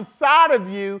living on side of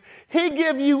you, he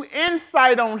give you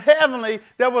insight on heavenly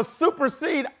that will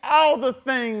supersede all the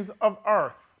things of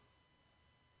earth.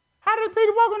 How did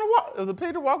Peter walk on the water? Was it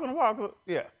Peter walking on the water?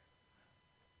 Yeah.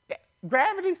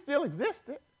 Gravity still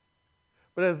existed.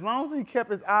 But as long as he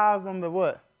kept his eyes on the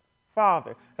what?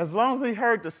 Father. As long as he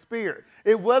heard the Spirit.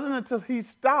 It wasn't until he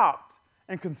stopped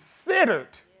and considered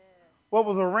what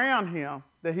was around him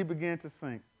that he began to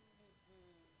sink.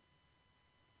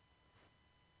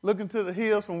 Look into the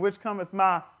hills from which cometh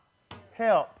my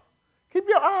help. Keep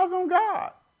your eyes on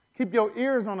God. Keep your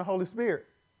ears on the Holy Spirit.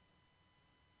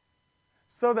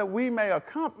 So that we may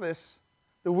accomplish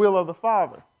the will of the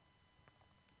Father.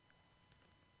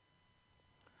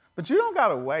 But you don't got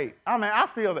to wait. I mean, I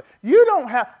feel that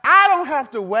I don't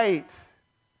have to wait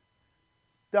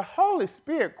The Holy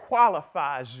Spirit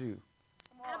qualifies you.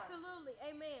 Absolutely.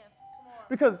 Amen.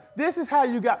 Because this is how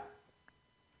you got.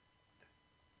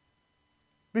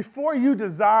 Before you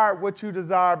desired what you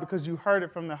desired because you heard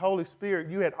it from the Holy Spirit,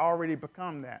 you had already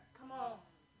become that. Come on.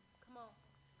 Come on.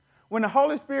 When the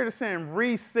Holy Spirit is saying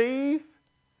receive,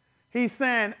 he's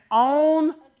saying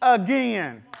own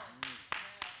again.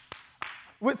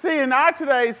 See, in our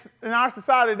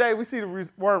society today, we see the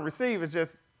word receive as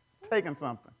just taking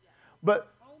something.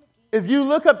 But if you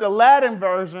look up the Latin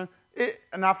version,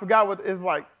 and I forgot what it's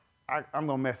like, I'm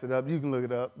going to mess it up. You can look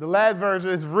it up. The Latin version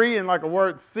is re in like a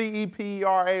word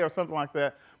C-E-P-E-R-A or something like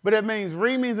that. But it means,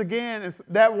 re means again,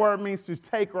 that word means to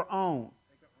take or own.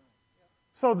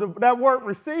 So that word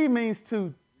receive means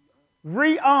to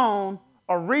re-own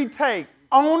or retake,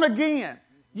 own again.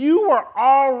 You were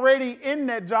already in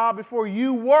that job before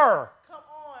you were. Come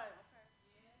on.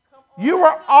 You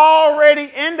were already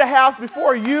in the house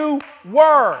before you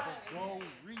were.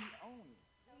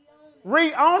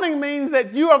 Re-owning means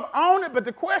that you have owned it, but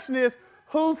the question is,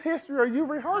 whose history are you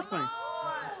rehearsing?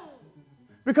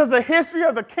 Because the history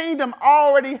of the kingdom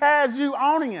already has you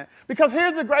owning it. Because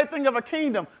here's the great thing of a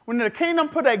kingdom. When the kingdom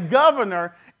put a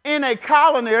governor in a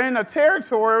colony or in a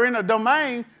territory or in a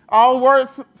domain, all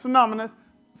words synonymous.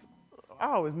 I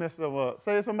always mess it up.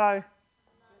 Say it, somebody.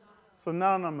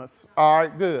 Synonymous. All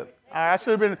right, good. I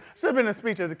should have been in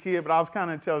speech as a kid, but I was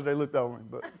kind of intelligent. They looked over me,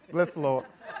 but bless the Lord.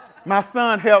 My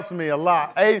son helps me a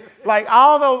lot. Like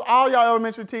all y'all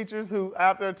elementary teachers who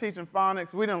out there teaching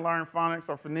phonics, we didn't learn phonics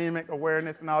or phonemic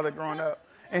awareness and all that growing up.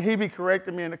 And he be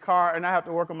correcting me in the car, and I have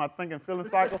to work on my thinking feeling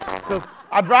cycle because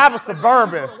I drive a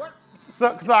Suburban,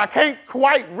 so I can't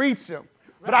quite reach him.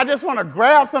 But I just want to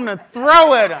grab something and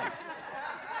throw at him.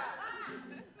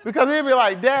 Because he'll be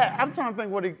like, Dad, I'm trying to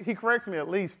think what he corrects me at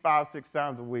least 5-6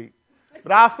 times a week.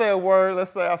 But I'll say a word,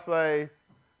 let's say I say,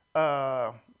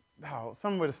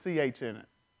 something with a CH in it.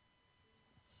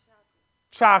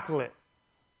 Chocolate.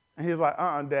 And he's like,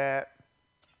 Dad.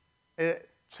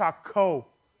 Choco.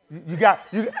 You got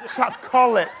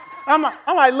chocolate. I'm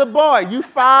like, little boy, you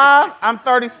 5, I'm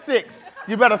 36.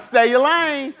 You better stay your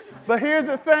lane. But here's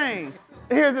the thing.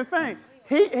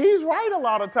 He's right a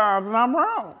lot of times, and I'm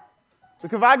wrong.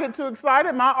 Because if I get too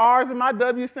excited, my R's and my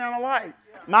W's sound alike.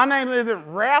 My name isn't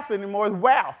Ralph anymore, it's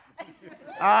Walph.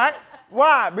 All right?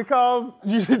 Why? Because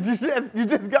you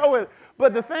just go with it.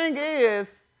 But the thing is,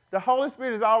 the Holy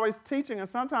Spirit is always teaching, and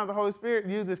sometimes the Holy Spirit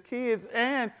uses kids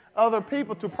and other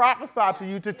people to prophesy to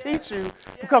you, to teach you,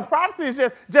 because prophecy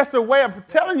is just a way of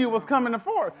telling you what's coming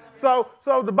forth. So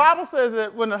the Bible says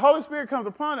that when the Holy Spirit comes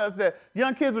upon us, that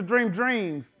young kids will dream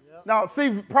dreams. Now,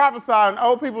 see, prophesy, and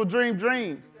old people dream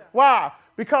dreams. Why?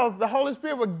 Because the Holy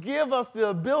Spirit will give us the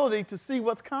ability to see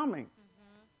what's coming.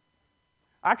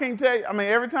 I can't tell you,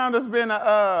 every time there's been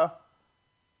a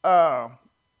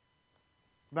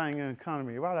thing in the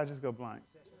economy, why did I just go blank?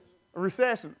 A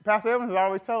recession. Pastor Evans has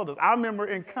always told us. I remember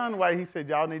in Conway, he said,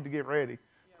 y'all need to get ready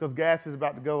because gas is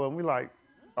about to go up. And we're like,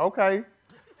 okay.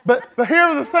 But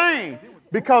here's the thing.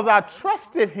 Because I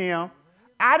trusted him,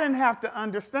 I didn't have to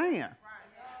understand.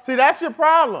 See, that's your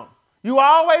problem. You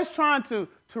always trying to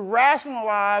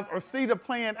rationalize or see the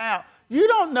plan out. You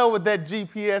don't know what that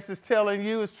GPS is telling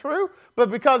you is true, but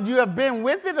because you have been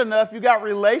with it enough, you got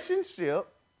relationship,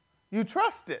 you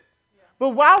trust it. Yeah. But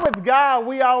why with God,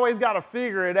 we always got to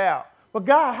figure it out. But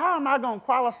God, how am I going to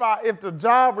qualify if the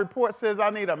job report says I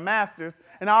need a master's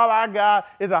and all I got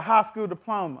is a high school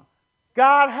diploma?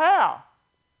 God, how?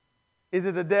 Is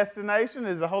it a destination?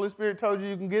 Is the Holy Spirit told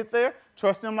you can get there?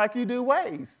 Trust him like you do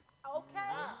ways. Okay.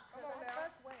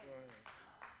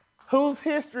 Whose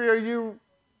history are you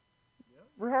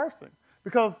rehearsing?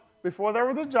 Because before there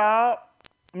was a job,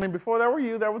 before there were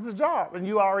you, there was a job, and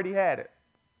you already had it.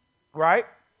 Right?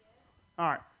 All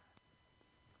right.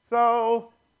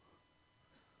 So,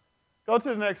 go to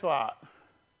the next slide.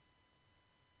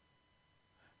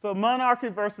 So, monarchy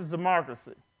versus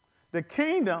democracy. The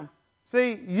kingdom,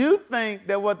 see, you think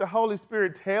that what the Holy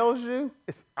Spirit tells you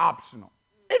is optional.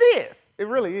 It is. It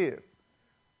really is.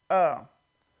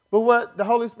 But what the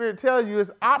Holy Spirit tells you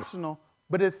is optional,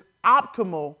 but it's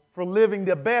optimal for living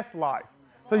the best life.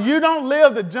 So you don't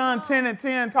live the John 10 and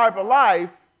 10 type of life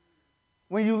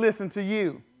when you listen to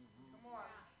you.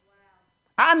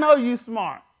 I know you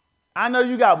smart. I know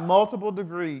you got multiple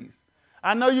degrees.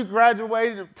 I know you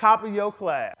graduated at the top of your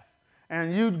class.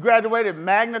 And you graduated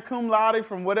magna cum laude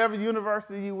from whatever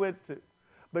university you went to.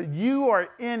 But you are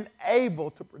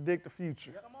unable to predict the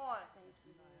future.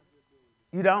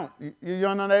 You don't. You're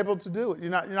unable to do it. You're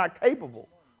not capable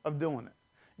of doing it.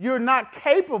 You're not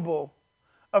capable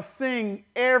of seeing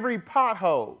every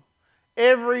pothole,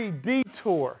 every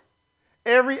detour,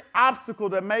 every obstacle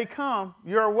that may come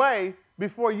your way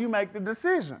before you make the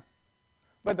decision.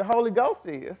 But the Holy Ghost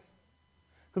is.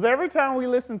 Because every time we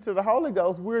listen to the Holy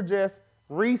Ghost, we're just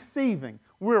receiving.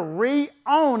 We're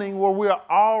re-owning where we're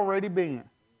already being.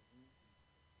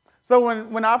 So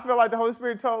when I feel like the Holy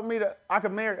Spirit told me that I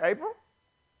could marry April,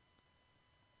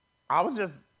 I was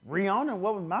just re-owning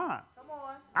what was mine. Come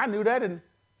on. I knew that in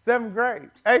 8th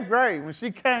grade, when she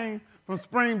came from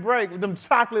spring break with them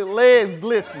chocolate legs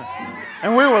glistening.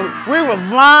 And we were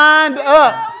lined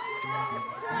up.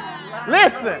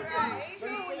 Listen.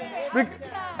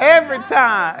 Every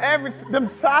time, them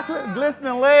chocolate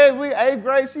glistening legs, we 8th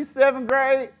grade, she's 7th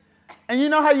grade. And you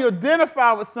know how you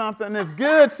identify with something that's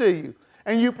good to you.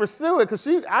 And you pursue it, because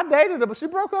I dated her, but she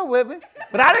broke up with me.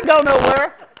 But I didn't go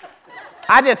nowhere.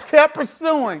 I just kept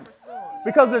pursuing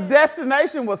because the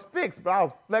destination was fixed, but I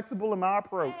was flexible in my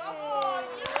approach.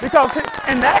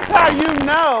 And that's how you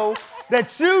know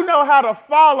that you know how to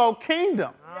follow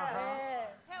kingdom. Yes,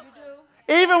 you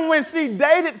do. Even when she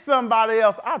dated somebody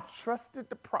else, I trusted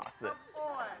the process.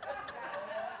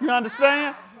 You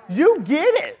understand? You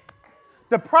get it.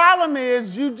 The problem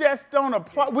is we just don't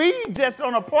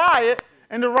apply it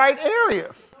in the right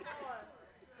areas.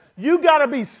 You got to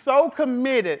be so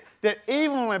committed that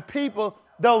even when people,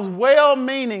 those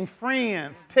well-meaning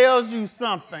friends, tells you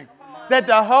something, that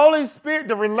the Holy Spirit,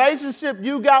 the relationship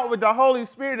you got with the Holy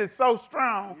Spirit is so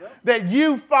strong that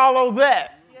you follow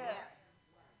that.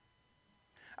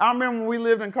 I remember when we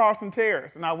lived in Carson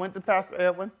Terrace, and I went to Pastor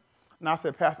Edwin, and I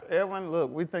said, Pastor Edwin, look,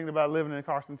 we're thinking about living in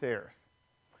Carson Terrace.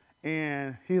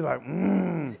 And he's like,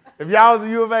 If y'all was a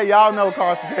U of A, y'all know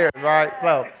Carson Terrace, right?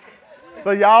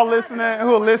 So y'all listening, who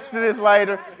will listen to this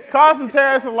later, Carson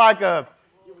Terrace is like a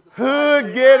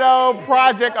hood, ghetto,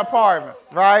 project apartment,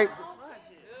 right?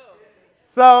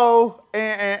 So,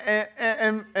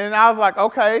 and I was like,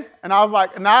 okay. And I was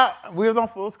like, we was on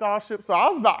full scholarship, so I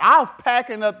was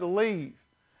packing up to leave.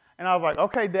 And I was like,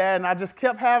 okay, Dad. And I just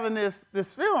kept having this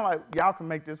feeling like, y'all can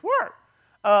make this work.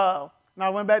 And I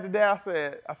went back to Dad.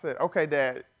 I said, okay,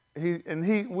 Dad.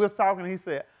 We was talking, and he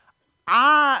said,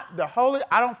 I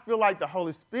don't feel like the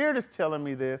Holy Spirit is telling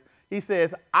me this. He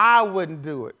says, I wouldn't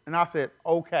do it. And I said,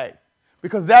 okay.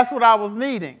 Because that's what I was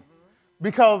needing.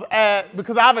 Because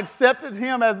I've accepted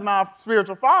him as my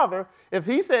spiritual father. If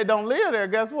he said don't live there,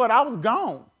 guess what? I was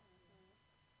gone.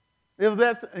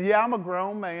 I'm a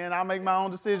grown man. I make my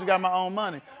own decisions, got my own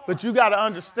money. But you got to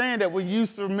understand that when you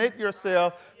submit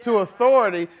yourself to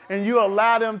authority and you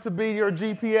allow them to be your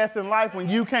GPS in life, when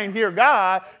you can't hear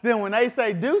God, then when they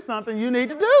say do something, you need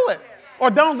to do it.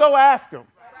 Or don't go ask them.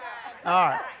 All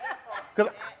right.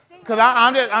 Because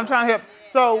I'm trying to help.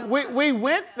 So we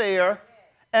went there.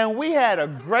 And we had a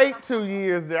great 2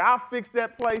 years there. I fixed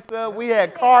that place up. We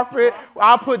had carpet.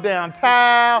 I put down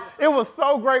tile. It was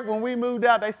so great when we moved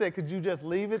out. They said, could you just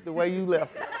leave it the way you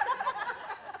left it?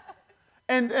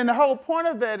 And the whole point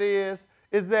of that is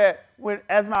that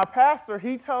as my pastor,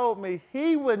 he told me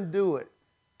he wouldn't do it.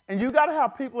 And you got to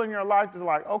have people in your life that's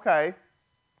like, okay,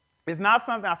 it's not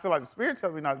something I feel like the Spirit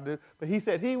tells me not to do, but he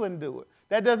said he wouldn't do it.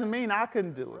 That doesn't mean I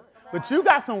couldn't do it. But you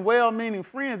got some well-meaning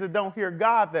friends that don't hear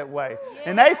God that way.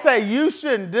 And they say you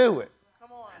shouldn't do it.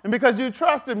 And because you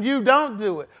trust them, you don't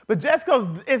do it. But just because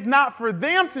it's not for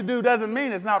them to do doesn't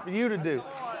mean it's not for you to do.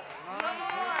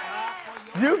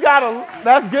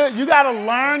 That's good. You got to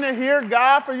learn to hear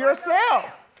God for yourself.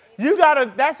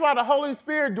 That's why the Holy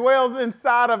Spirit dwells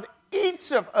inside of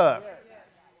each of us.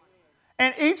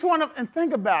 And and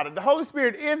think about it, the Holy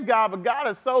Spirit is God, but God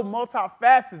is so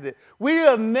multifaceted. We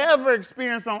will never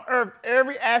experience on earth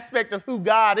every aspect of who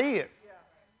God is.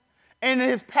 And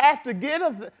his path to get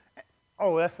us,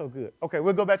 oh, that's so good. Okay,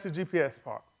 we'll go back to the GPS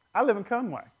part. I live in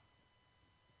Conway.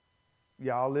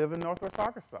 Y'all live in Northwest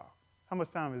Arkansas. How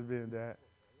much time has it been, Dad?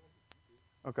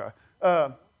 Okay.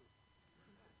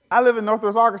 I live in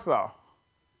Northwest Arkansas.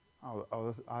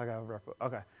 I got to wrap up.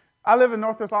 Okay. I live in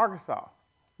Northwest Arkansas.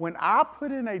 When I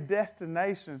put in a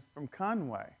destination from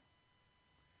Conway,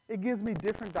 it gives me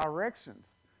different directions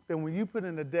than when you put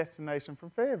in a destination from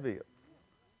Fayetteville.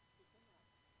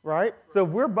 Right? So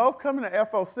if we're both coming to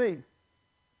FOC,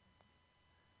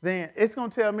 then it's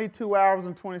going to tell me 2 hours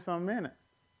and 20-some minutes.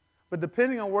 But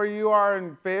depending on where you are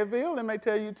in Fayetteville, it may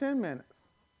tell you 10 minutes.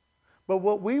 But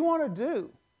what we want to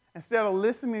do, instead of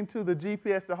listening to the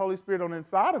GPS, the Holy Spirit on the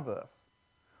inside of us,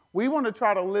 we want to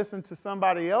try to listen to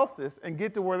somebody else's and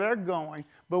get to where they're going,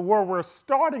 but where we're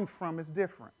starting from is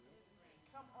different.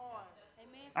 Come on.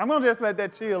 I'm going to just let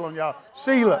that chill on y'all.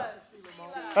 Sheila.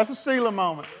 That's a Sheila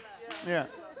moment. Yeah.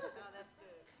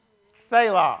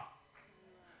 Selah.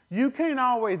 You can't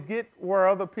always get where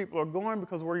other people are going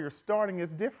because where you're starting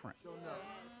is different.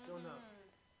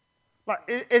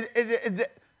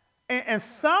 And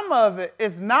some of it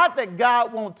is not that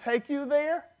God won't take you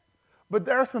there, but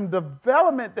there's some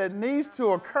development that needs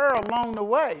to occur along the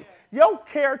way. Your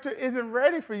character isn't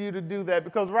ready for you to do that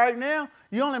because right now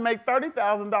you only make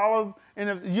 $30,000 and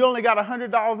if you only got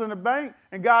 $100 in the bank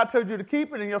and God told you to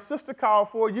keep it and your sister called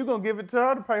for it, you're going to give it to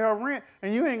her to pay her rent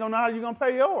and you ain't going to know how you're going to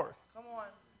pay yours. Come on.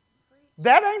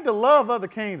 That ain't the love of the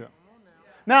kingdom.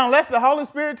 Now, unless the Holy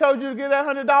Spirit told you to give that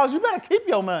 $100, you better keep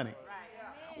your money.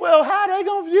 Well, how they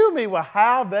going to view me? Well,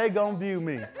 how they going to view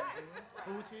me?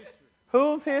 Whose history?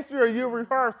 Whose history are you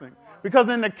rehearsing? Because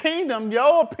in the kingdom,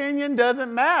 your opinion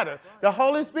doesn't matter. The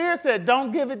Holy Spirit said,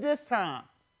 don't give it this time.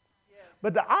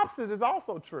 But the opposite is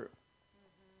also true.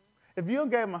 If you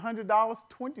gave them $100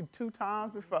 22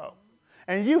 times before,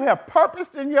 and you have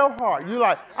purposed in your heart, you're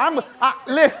like,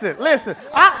 listen,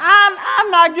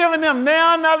 I'm not giving them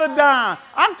now another dime.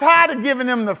 I'm tired of giving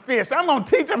them the fish. I'm going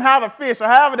to teach them how to fish, or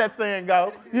however that saying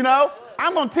goes. You know,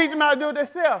 I'm going to teach them how to do it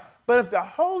themselves. But if the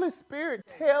Holy Spirit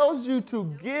tells you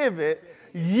to give it,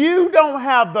 you don't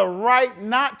have the right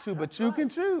not to, but you can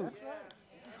choose.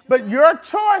 But your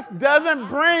choice doesn't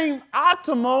bring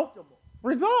optimal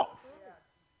results.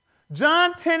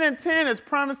 John 10:10 is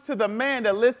promised to the man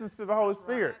that listens to the Holy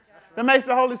Spirit, that makes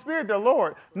the Holy Spirit their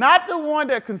Lord, not the one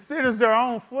that considers their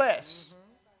own flesh.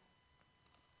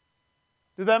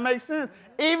 Does that make sense?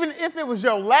 Even if it was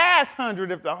your last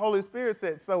 100, if the Holy Spirit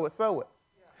said sow it, sow it.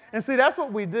 And see, that's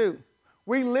what we do.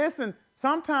 We listen.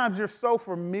 Sometimes you're so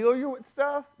familiar with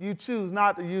stuff, you choose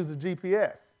not to use the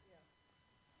GPS.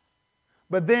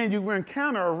 But then you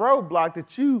encounter a roadblock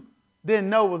that you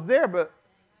didn't know was there, but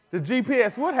the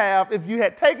GPS would have if you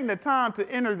had taken the time to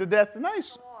enter the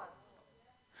destination.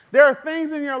 There are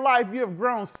things in your life you have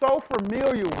grown so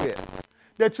familiar with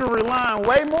that you're relying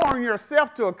way more on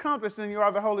yourself to accomplish than you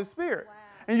are the Holy Spirit. Wow.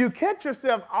 And you catch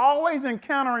yourself always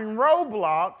encountering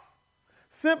roadblocks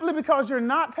simply because you're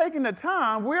not taking the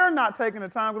time, we're not taking the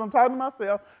time, because I'm talking to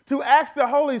myself, to ask the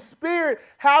Holy Spirit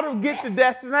how to get to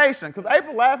destination. Because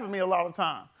April laughs at me a lot of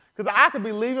times. Because I could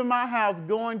be leaving my house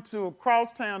going to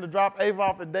across town to drop Ava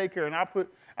off at daycare, and I was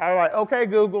like, okay,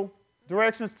 Google,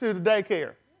 directions to the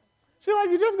daycare. She's like,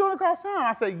 you're just going across town.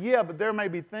 I say, yeah, but there may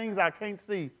be things I can't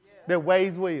see that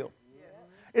Waze will.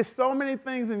 It's so many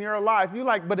things in your life. You're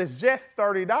like, but it's just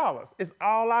 $30. It's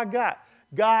all I got.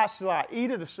 God, shall I eat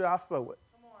it or shall I sow it?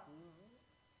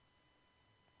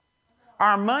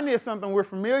 Our money is something we're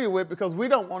familiar with because we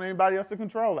don't want anybody else to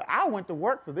control it. I went to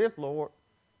work for this, Lord.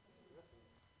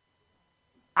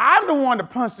 I'm the one that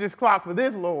punched this clock for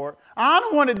this, Lord. I'm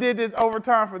the one that did this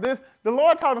overtime for this. The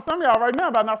Lord talking to some of y'all right now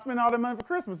about not spending all that money for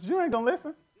Christmas. You ain't going to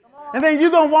listen. And then you're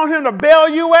going to want him to bail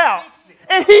you out.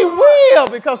 And he will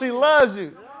because he loves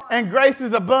you. And grace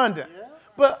is abundant.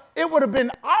 But it would have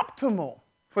been optimal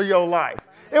for your life.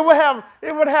 It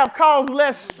would have caused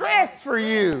less stress for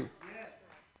you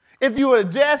if you would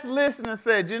have just listened and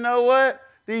said, you know what?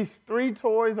 These 3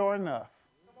 toys are enough.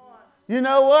 You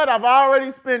know what? I've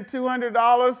already spent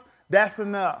 $200. That's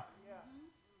enough.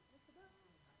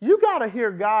 You got to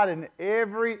hear God in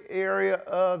every area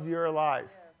of your life.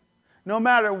 No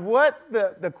matter what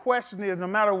the question is, no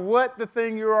matter what the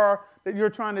thing that you're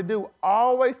trying to do,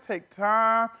 always take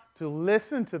time to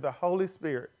listen to the Holy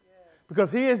Spirit. Because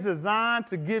he is designed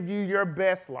to give you your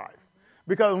best life.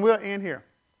 Because we'll end here.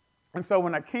 And so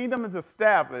when a kingdom is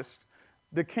established,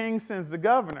 the king sends the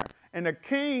governor. And the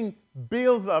king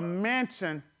builds a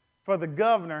mansion for the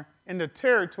governor in the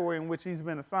territory in which he's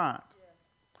been assigned.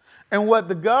 And what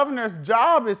the governor's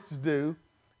job is to do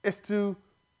is to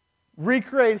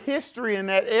recreate history in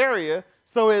that area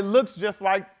so it looks just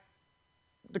like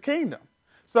the kingdom.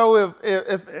 So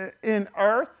if in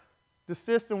earth, the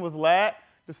system was lack,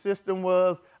 the system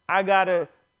was, I got to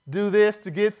do this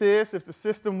to get this. If the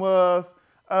system was,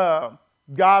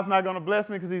 God's not going to bless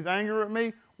me because he's angry with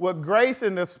me. What grace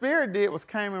and the Spirit did was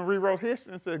came and rewrote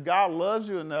history and said, God loves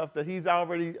you enough that he's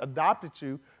already adopted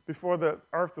you before the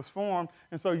earth was formed.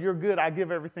 And so you're good. I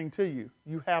give everything to you.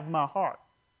 You have my heart.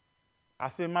 I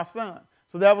send my son.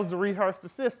 So that was to rehearse the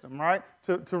system, right?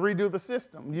 To redo the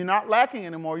system. You're not lacking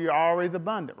anymore. You're always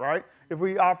abundant, right? If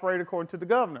we operate according to the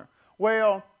governor.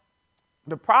 Well,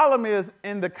 the problem is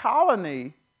in the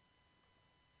colony,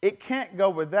 it can't go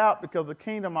without because the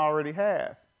kingdom already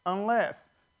has, unless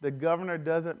the governor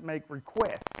doesn't make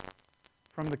requests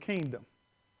from the kingdom.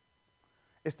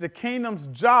 It's the kingdom's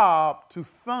job to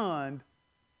fund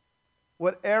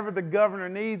whatever the governor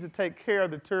needs to take care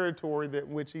of the territory that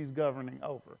which he's governing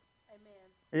over.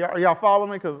 Amen. Are y'all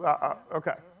following me?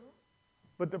 Okay.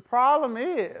 But the problem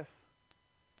is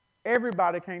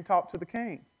everybody can't talk to the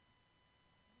king.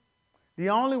 The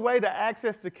only way to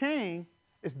access the king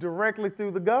It's directly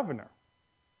through the governor.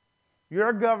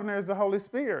 Your governor is the Holy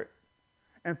Spirit.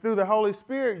 And through the Holy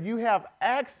Spirit, you have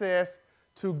access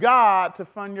to God to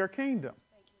fund your kingdom.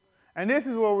 And this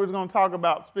is where we're going to talk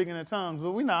about speaking in tongues,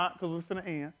 but we're not because we're finna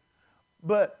end.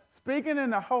 But speaking in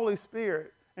the Holy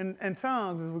Spirit, and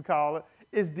tongues as we call it,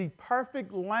 is the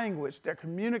perfect language that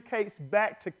communicates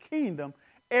back to kingdom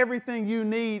everything you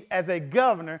need as a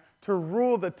governor to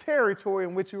rule the territory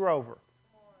in which you're over.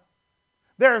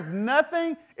 There's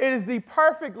nothing, it is the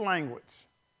perfect language.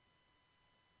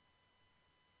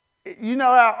 You know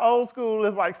how old school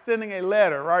is like sending a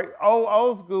letter, right?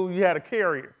 Old school, you had a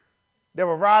carrier. They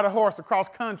would ride a horse across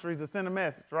countries to send a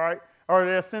message, right? Or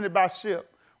they'll send it by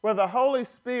ship. Well, the Holy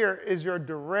Spirit is your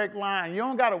direct line. You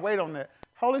don't got to wait on that.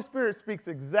 Holy Spirit speaks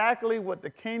exactly what the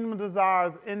kingdom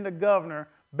desires in the governor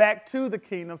back to the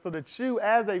kingdom so that you,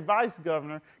 as a vice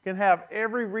governor, can have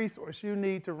every resource you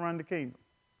need to run the kingdom,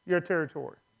 your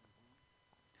territory.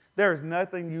 There is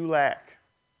nothing you lack.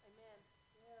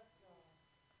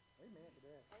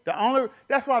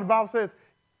 That's why the Bible says,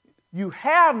 you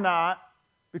have not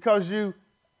because you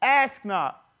ask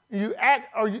not. You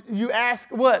ask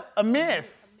what?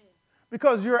 Amiss.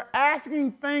 Because you're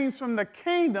asking things from the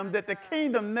kingdom that the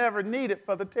kingdom never needed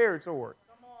for the territory.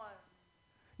 Come on.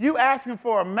 You asking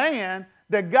for a man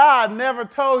that God never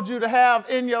told you to have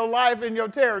in your life, in your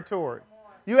territory.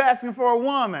 You asking for a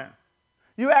woman.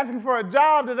 You asking for a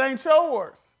job that ain't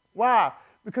yours. Why?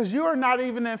 Because you are not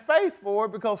even in faith for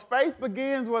it, because faith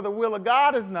begins where the will of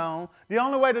God is known. The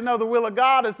only way to know the will of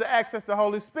God is to access the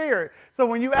Holy Spirit. So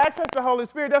when you access the Holy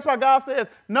Spirit, that's why God says,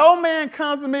 no man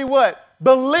comes to me what?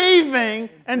 Believing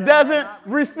and doesn't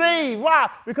receive. Why?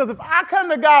 Because if I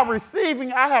come to God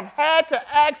receiving, I have had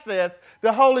to access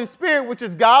the Holy Spirit, which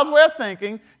is God's way of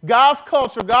thinking, God's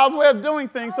culture, God's way of doing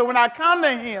things. So when I come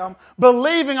to him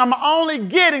believing, I'm only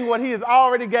getting what he has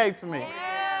already gave to me.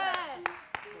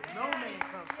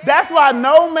 That's why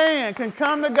no man can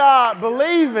come to God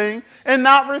believing and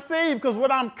not receive, because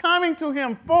what I'm coming to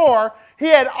him for, he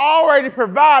had already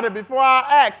provided before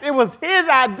I asked. It was his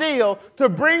ideal to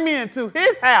bring me into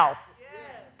his house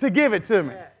to give it to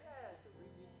me.